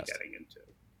the what we would be podcast. getting into.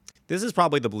 This is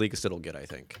probably the bleakest it'll get, I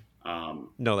think.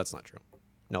 No, that's not true.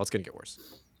 No, it's going to get worse.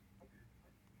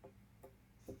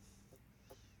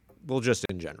 Well, just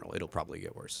in general, it'll probably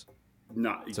get worse.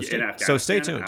 Not So in stay, Afghanistan. so stay tuned.